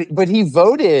mousy. Hey, but he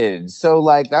voted, so,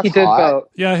 like, that's He did vote.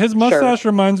 Yeah, his mustache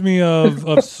reminds me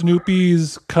of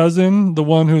Snoopy's cousin, the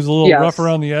one who's a little rough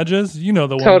around the edges. You know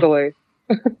the one. Totally.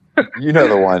 You know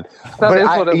the one. That is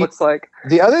what it looks like.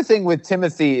 The other thing with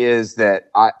Timothy is that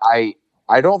I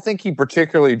don't think he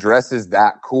particularly dresses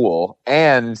that cool,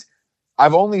 and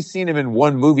I've only seen him in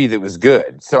one movie that was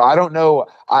good. So I don't know.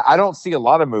 I don't see a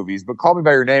lot of movies, but Call Me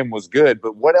by Your Name was good.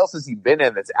 But what else has he been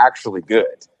in that's actually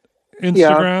good? Instagram.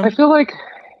 Yeah, I feel like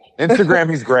Instagram.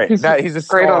 He's great. he's a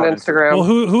great on Instagram. Well,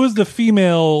 who is the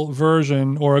female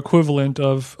version or equivalent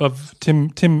of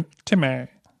Timmy?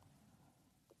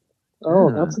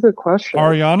 Oh, that's a good question.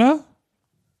 Ariana?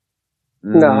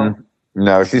 No,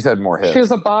 she's had more hits. She has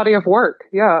a body of work.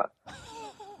 Yeah.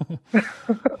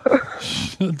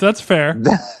 That's fair.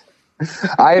 Did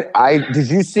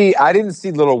you see? I didn't see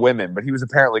Little Women, but he was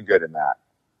apparently good in that.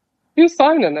 He was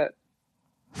fine in it.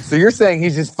 So you're saying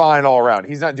he's just fine all around.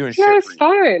 He's not doing shit. Yeah, he's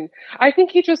fine. I think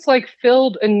he just like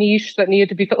filled a niche that needed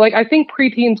to be filled. Like I think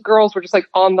preteens girls were just like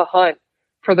on the hunt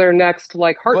for their next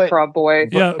like heartthrob boy.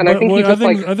 Yeah, and I think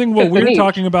I think what we're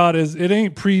talking about is it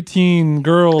ain't preteen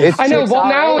girls. I know. Well,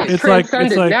 now it's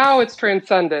transcended. Now it's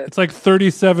transcended. It's like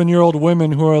 37-year-old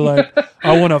women who are like,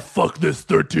 I want to fuck this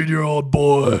 13-year-old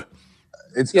boy.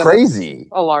 It's crazy.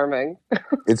 Alarming.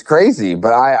 It's crazy,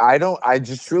 but I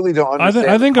just truly don't understand.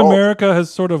 I think America has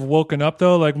sort of woken up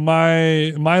though. Like my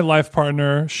life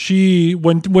partner, she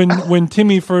when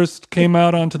Timmy first came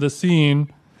out onto the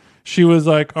scene, she was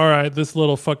like, all right, this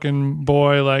little fucking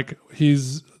boy, like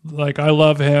he's like, I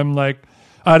love him. Like,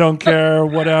 I don't care,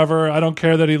 whatever. I don't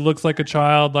care that he looks like a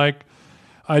child. Like,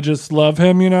 I just love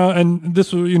him, and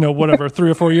this was, whatever, 3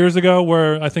 or 4 years ago,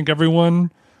 where I think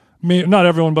everyone, not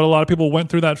everyone, but a lot of people went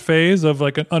through that phase of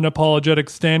like an unapologetic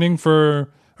standing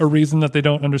for a reason that they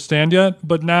don't understand yet.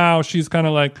 But now she's kind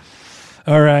of like,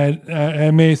 all right,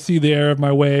 I may see the error of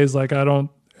my ways. Like, I don't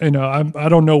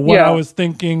know what I was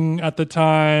thinking at the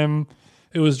time.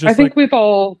 It was just, I think we've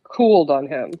all cooled on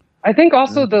him. I think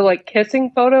also the like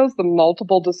kissing photos, the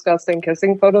multiple disgusting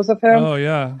kissing photos of him,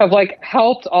 have like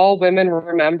helped all women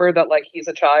remember that like he's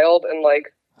a child and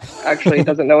like actually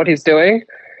doesn't know what he's doing.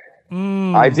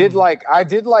 I did like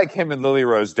him and Lily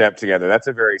Rose Depp together. That's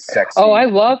a very sexy. Oh, I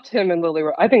loved him and Lily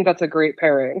Rose. I think that's a great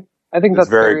pairing. I think that's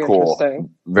very cool.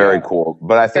 Interesting. Very cool.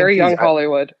 But I think very young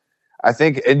Hollywood. I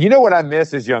think, and you know what I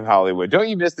miss is Young Hollywood. Don't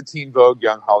you miss the Teen Vogue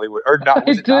Young Hollywood? Or not?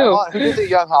 I do. Nylon? Who did the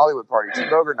Young Hollywood party? Teen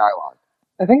Vogue or Nylon?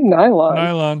 I think Nylon.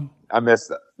 Nylon. I miss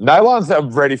that. Nylon's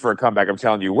ready for a comeback. I'm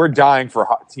telling you, we're dying for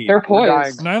Teen. They're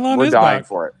poised. Nylon is dying back.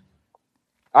 for it.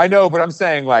 I know, but I'm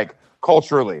saying like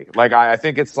culturally, like I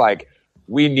think it's like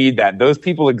we need that. Those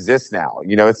people exist now.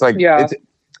 It's like it's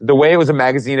the way it was a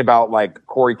magazine about like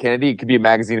Corey Kennedy. It could be a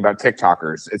magazine about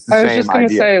TikTokers. It's the same idea. I was just going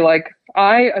to say, like,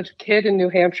 a kid in New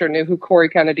Hampshire, knew who Corey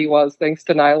Kennedy was thanks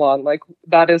to Nylon. Like,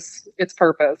 that is its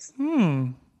purpose.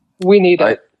 We need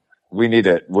it. We need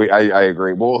it. I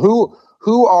agree. Well,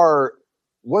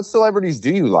 what celebrities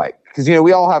do you like? Because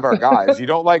we all have our guys. You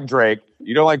don't like Drake.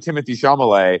 You don't like Timothée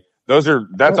Chalamet.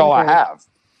 That's all I have.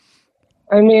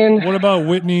 I mean, what about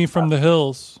Whitney from The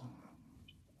Hills?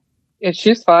 Yeah,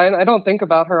 she's fine. I don't think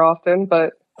about her often,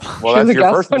 but well, that's she's a your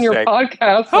guest first on your mistake.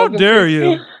 podcast. How dare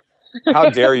you? How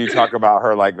dare you talk about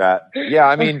her like that? Yeah,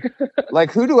 I mean,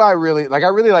 like, who do I really like? I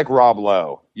really like Rob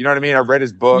Lowe. You know what I mean? I've read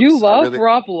his books. You love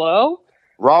Rob Lowe?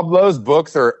 Rob Lowe's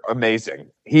books are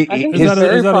amazing. Is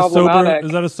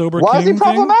that a sober? Why is he king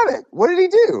problematic? thing? What did he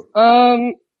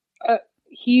do?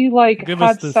 He like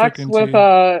had sex with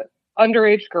a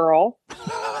underage girl.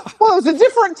 Well, it was a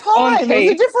different time.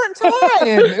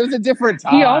 It was a different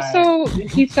time.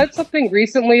 He said something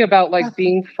recently about like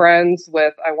being friends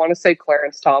with, I want to say,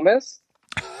 Clarence Thomas.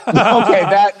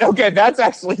 That's crazy. Okay, that's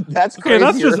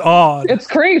just odd. It's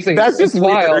crazy. That's just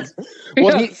wild.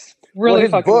 Well, he's really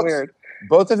fucking weird.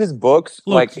 Both of his books,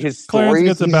 like his Clarence stories,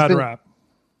 gets a bad rap.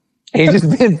 He's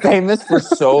just been famous for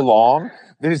so long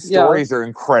that his stories are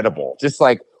incredible. Just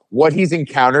like what he's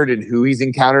encountered and who he's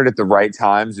encountered at the right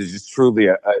times is just truly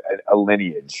a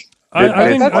lineage.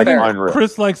 I think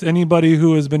Chris likes anybody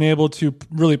who has been able to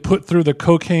really put through the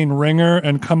cocaine ringer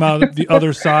and come out the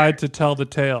other side to tell the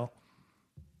tale.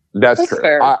 That's true.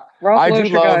 Fair. Rob Lowe's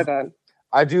your guy then.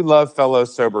 I do love fellow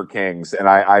sober kings, and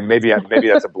I maybe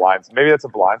that's a blind spot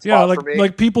for me.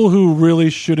 Like people who really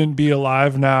shouldn't be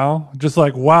alive now. Just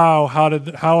like, wow,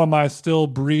 how am I still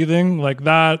breathing? Like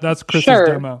that's Chris's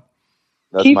demo.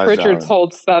 That's Keith Richards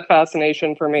holds that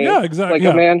fascination for me. Yeah, exactly.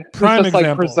 Like a man who's just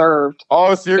like preserved.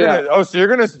 Oh, so you're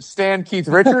gonna stand Keith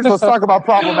Richards? Let's talk about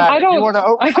problematic.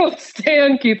 I don't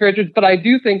stand Keith Richards, but I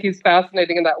do think he's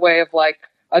fascinating in that way of like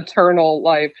eternal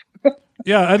life.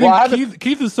 Yeah, I think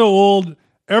Keith is so old.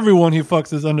 Everyone he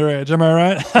fucks is underage. Am I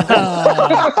right?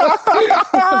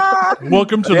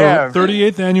 Welcome to the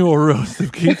 38th annual roast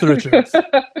of Keith Richards.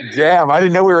 Damn, I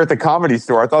didn't know we were at the Comedy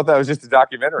Store. I thought that was just a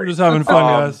documentary. We're just having fun,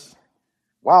 guys.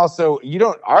 Wow, so you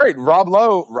don't. All right, Rob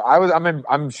Lowe.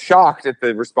 I'm shocked at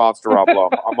the response to Rob Lowe.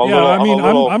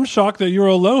 I'm shocked that you're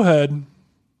a Lowehead.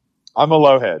 I'm a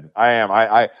Lowehead. I am.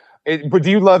 But do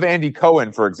you love Andy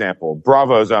Cohen, for example,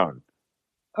 Bravo's own?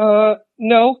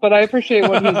 No, but I appreciate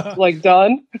what he's like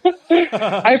done.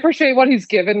 I appreciate what he's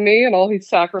given me and all he's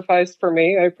sacrificed for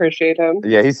me. I appreciate him.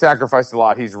 Yeah, he's sacrificed a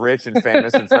lot. He's rich and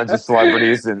famous and friends with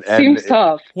celebrities. And seems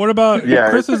tough. What about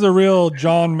Chris? Is a real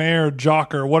John Mayer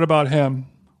jocker. What about him?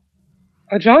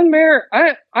 John Mayer.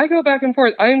 I go back and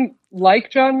forth. I'm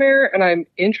like John Mayer and I'm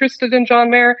interested in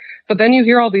John Mayer, but then you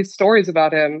hear all these stories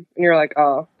about him and you're like,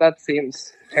 oh, that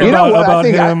seems terrible. About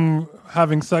him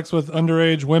having sex with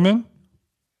underage women?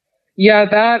 Yeah,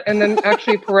 that, and then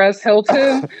actually Perez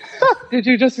Hilton. Did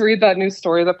you just read that new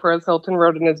story that Perez Hilton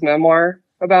wrote in his memoir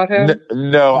about him?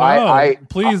 No,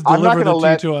 please deliver the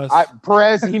tea to us.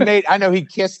 Perez, I know he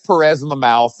kissed Perez on the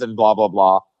mouth and blah, blah,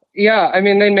 blah. Yeah, I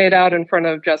mean, they made out in front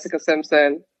of Jessica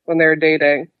Simpson when they were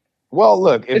dating. Well,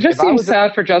 look, it just seems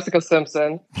sad for Jessica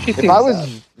Simpson. If I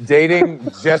was dating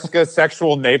Jessica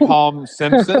Sexual Napalm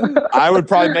Simpson, I would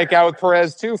probably make out with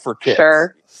Perez too for kids.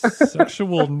 Sure.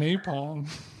 Sexual Napalm.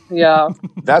 Yeah.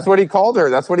 That's what he called her.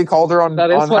 That's what he called her on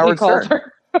Howard Stern.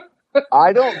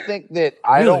 I don't think that.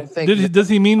 Does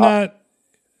he mean that?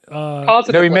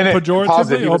 Positively. No, he meant it pejoratively.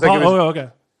 positive. Okay.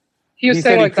 He was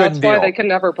saying like that's why they can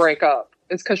never break up.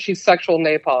 is because she's sexual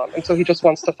napalm, and so he just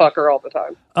wants to fuck her all the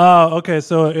time. Oh, okay.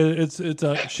 So it's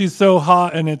she's so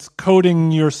hot and it's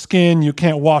coating your skin. You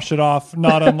can't wash it off.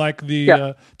 Not unlike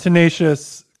the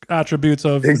tenacious attributes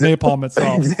of napalm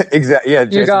itself. Exactly. Yeah,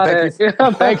 Jason. You got it.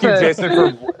 Thank you, Jason,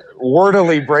 for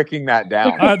wordily breaking that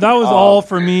down. That was all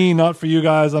for me, not for you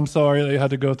guys. I'm sorry that you had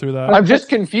to go through that. I'm just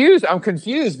confused. I'm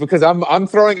confused because I'm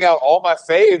throwing out all my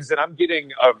faves and I'm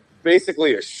getting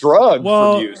basically a shrug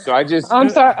from you. So I'm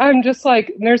sorry. I'm just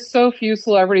like, there's so few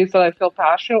celebrities that I feel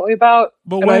passionately about,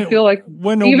 I feel like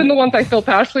even the ones I feel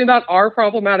passionately about are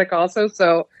problematic also.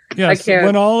 So yes, I can't.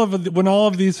 When all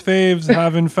of these faves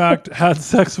have in fact had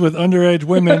sex with underage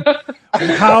women,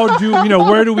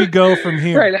 where do we go from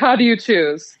here? Right? How do you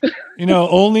choose?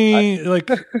 Only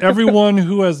like everyone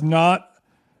who has not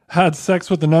had sex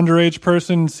with an underage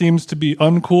person seems to be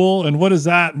uncool. And what does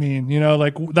that mean?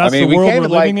 That's the world we're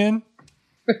living in.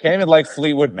 Can't even like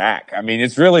Fleetwood Mac. I mean,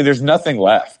 it's really, there's nothing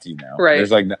left, Right. There's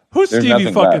like, who's there's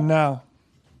Stevie fucking left. now?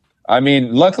 I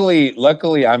mean, luckily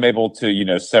I'm able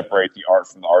to, separate the art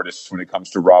from the artist when it comes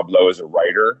to Rob Lowe as a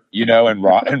writer,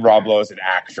 and Rob Lowe as an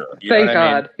actor. Thank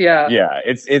God. Yeah. Yeah.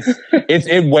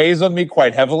 It weighs on me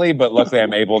quite heavily, but luckily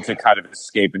I'm able to kind of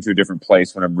escape into a different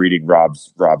place when I'm reading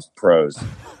Rob's prose.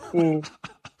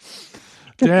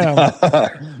 Damn.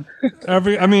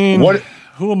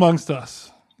 Who amongst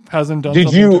us hasn't done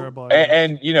something terrible?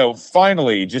 And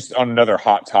finally, just on another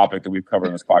hot topic that we've covered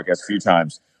on this podcast a few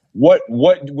times, what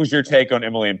was your take on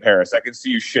Emily in Paris? I can see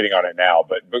you shitting on it now,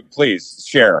 but please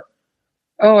share.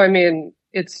 Oh, I mean,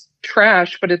 it's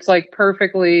trash, but it's like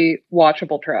perfectly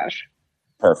watchable trash.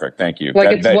 Perfect. Thank you.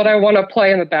 Like it's what I want to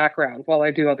play in the background while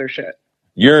I do other shit.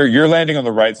 You're landing on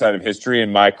the right side of history,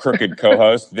 and my crooked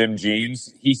co-host, Vim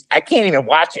Jeans, I can't even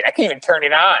watch it. I can't even turn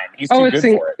it on. He's too good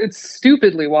for it. It's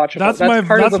stupidly watchable. That's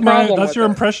part of the problem. That's your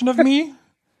impression of me?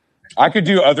 I could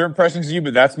do other impressions of you,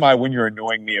 but that's my when you're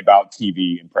annoying me about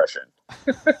TV impression.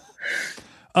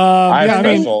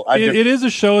 It is a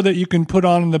show that you can put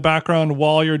on in the background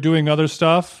while you're doing other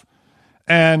stuff.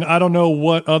 And I don't know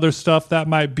what other stuff that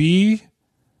might be.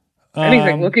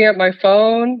 Anything. Looking at my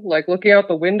phone, like looking out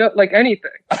the window, like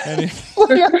anything.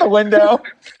 Looking out the window.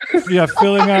 Yeah,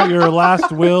 filling out your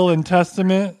last will and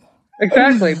testament.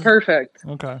 Exactly. Perfect.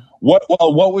 Okay. What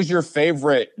was your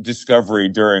favorite discovery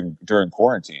during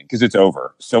quarantine? Because it's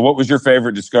over. So what was your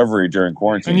favorite discovery during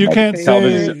quarantine? And you can't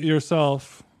say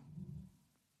yourself.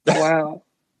 Wow.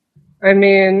 I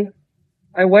mean,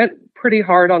 I went pretty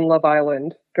hard on Love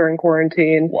Island during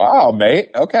quarantine. Wow,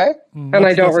 mate. Okay. And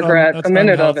I don't regret a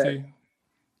minute of it.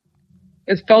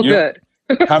 It felt good.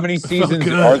 How many seasons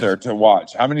are there to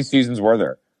watch? How many seasons were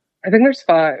there? I think there's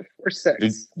 5 or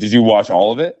 6. Did you watch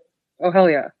all of it? Oh, hell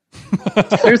yeah.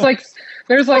 There's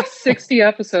like 60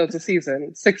 episodes a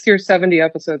season, 60 or 70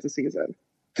 episodes a season.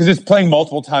 Because it's playing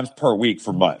multiple times per week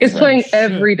for months. It's playing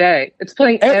every day. It's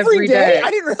playing every day. I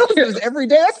didn't realize it was every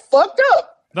day. That's fucked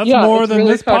up. That's more than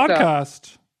really this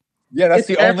podcast. Yeah, that's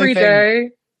the only every thing. Day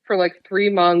for like 3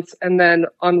 months. And then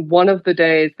on one of the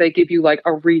days, they give you like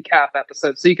a recap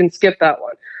episode. So you can skip that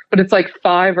one. But it's like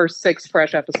 5 or 6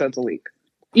 fresh episodes a week,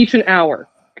 each an hour.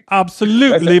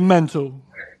 Absolutely mental.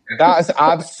 That is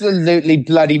absolutely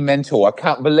bloody mental. I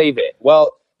can't believe it.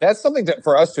 Well, that's something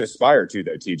for us to aspire to,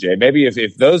 though, TJ. Maybe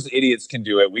if those idiots can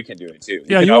do it, we can do it too.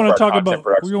 Yeah, you want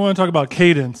to talk about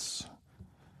cadence.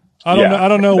 I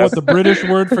don't know what the British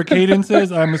word for cadence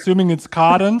is. I'm assuming it's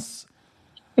cadence.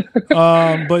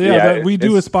 But we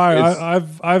do aspire.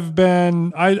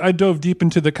 I dove deep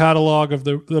into the catalog of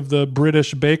the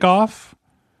British Bake Off.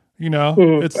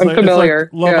 It's familiar.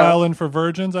 It's like Love Island for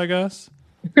virgins, I guess.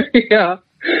 Yeah.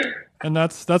 And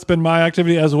that's been my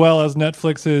activity, as well as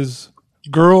Netflix's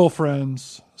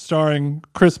Girlfriends, starring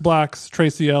Chris Black's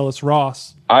Tracy Ellis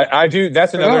Ross. I do.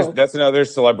 That's another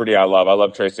celebrity I love. I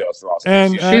love Tracy Ellis Ross.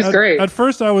 And she's great. At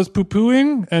first, I was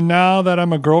poo-pooing, and now that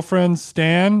I'm a girlfriend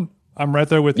stan, I'm right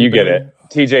there with you. You get it.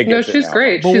 TJ gets it. She's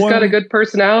great. She's got a good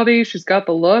personality. She's got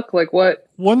the look. Like what?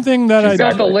 One thing that she's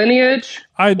got the lineage.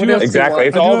 I do exactly.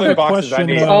 It's all the boxes I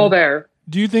need. It's all there.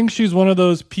 Do you think she's one of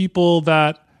those people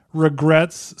that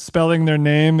regrets spelling their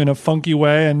name in a funky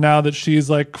way, and now that she's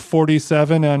like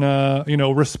 47 and a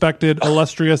respected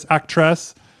illustrious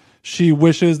actress, she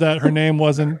wishes that her name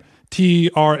wasn't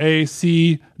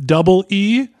TRACEE?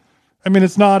 I mean,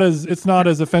 it's not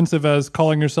as offensive as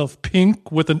calling yourself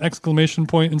Pink with an exclamation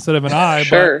point instead of an I.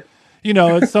 Sure.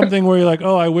 But it's something where you're like,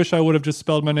 oh, I wish I would have just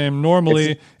spelled my name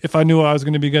normally if I knew I was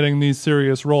going to be getting these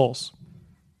serious roles.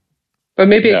 But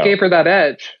maybe it gave her that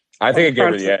edge. I think it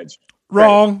gave her the edge.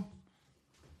 Wrong.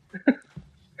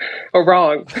 Oh,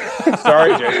 wrong.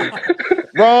 Sorry, Jason.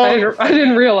 Wrong. I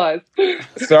didn't realize.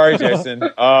 Sorry, Jason.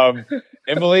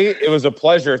 Emily, it was a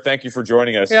pleasure. Thank you for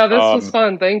joining us. Yeah, this was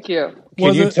fun. Thank you.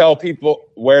 Can you tell people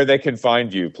where they can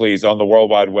find you, please, on the World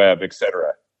Wide Web,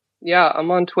 etc.? Yeah, I'm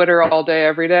on Twitter all day,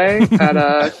 every day at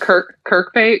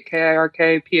Kirkpate,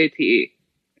 KIRKPATE.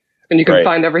 And you can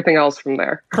find everything else from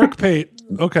there. Kirkpate.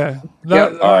 Okay.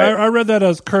 Yep. I read that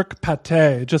as Kirk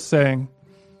Pate, just saying.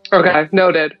 Okay,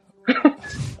 noted.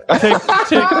 Take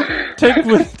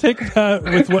that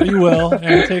with what you will,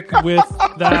 and take with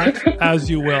that as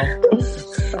you will.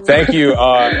 Thank you,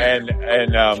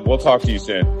 and we'll talk to you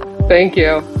soon. Thank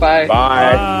you. Bye.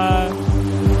 Bye.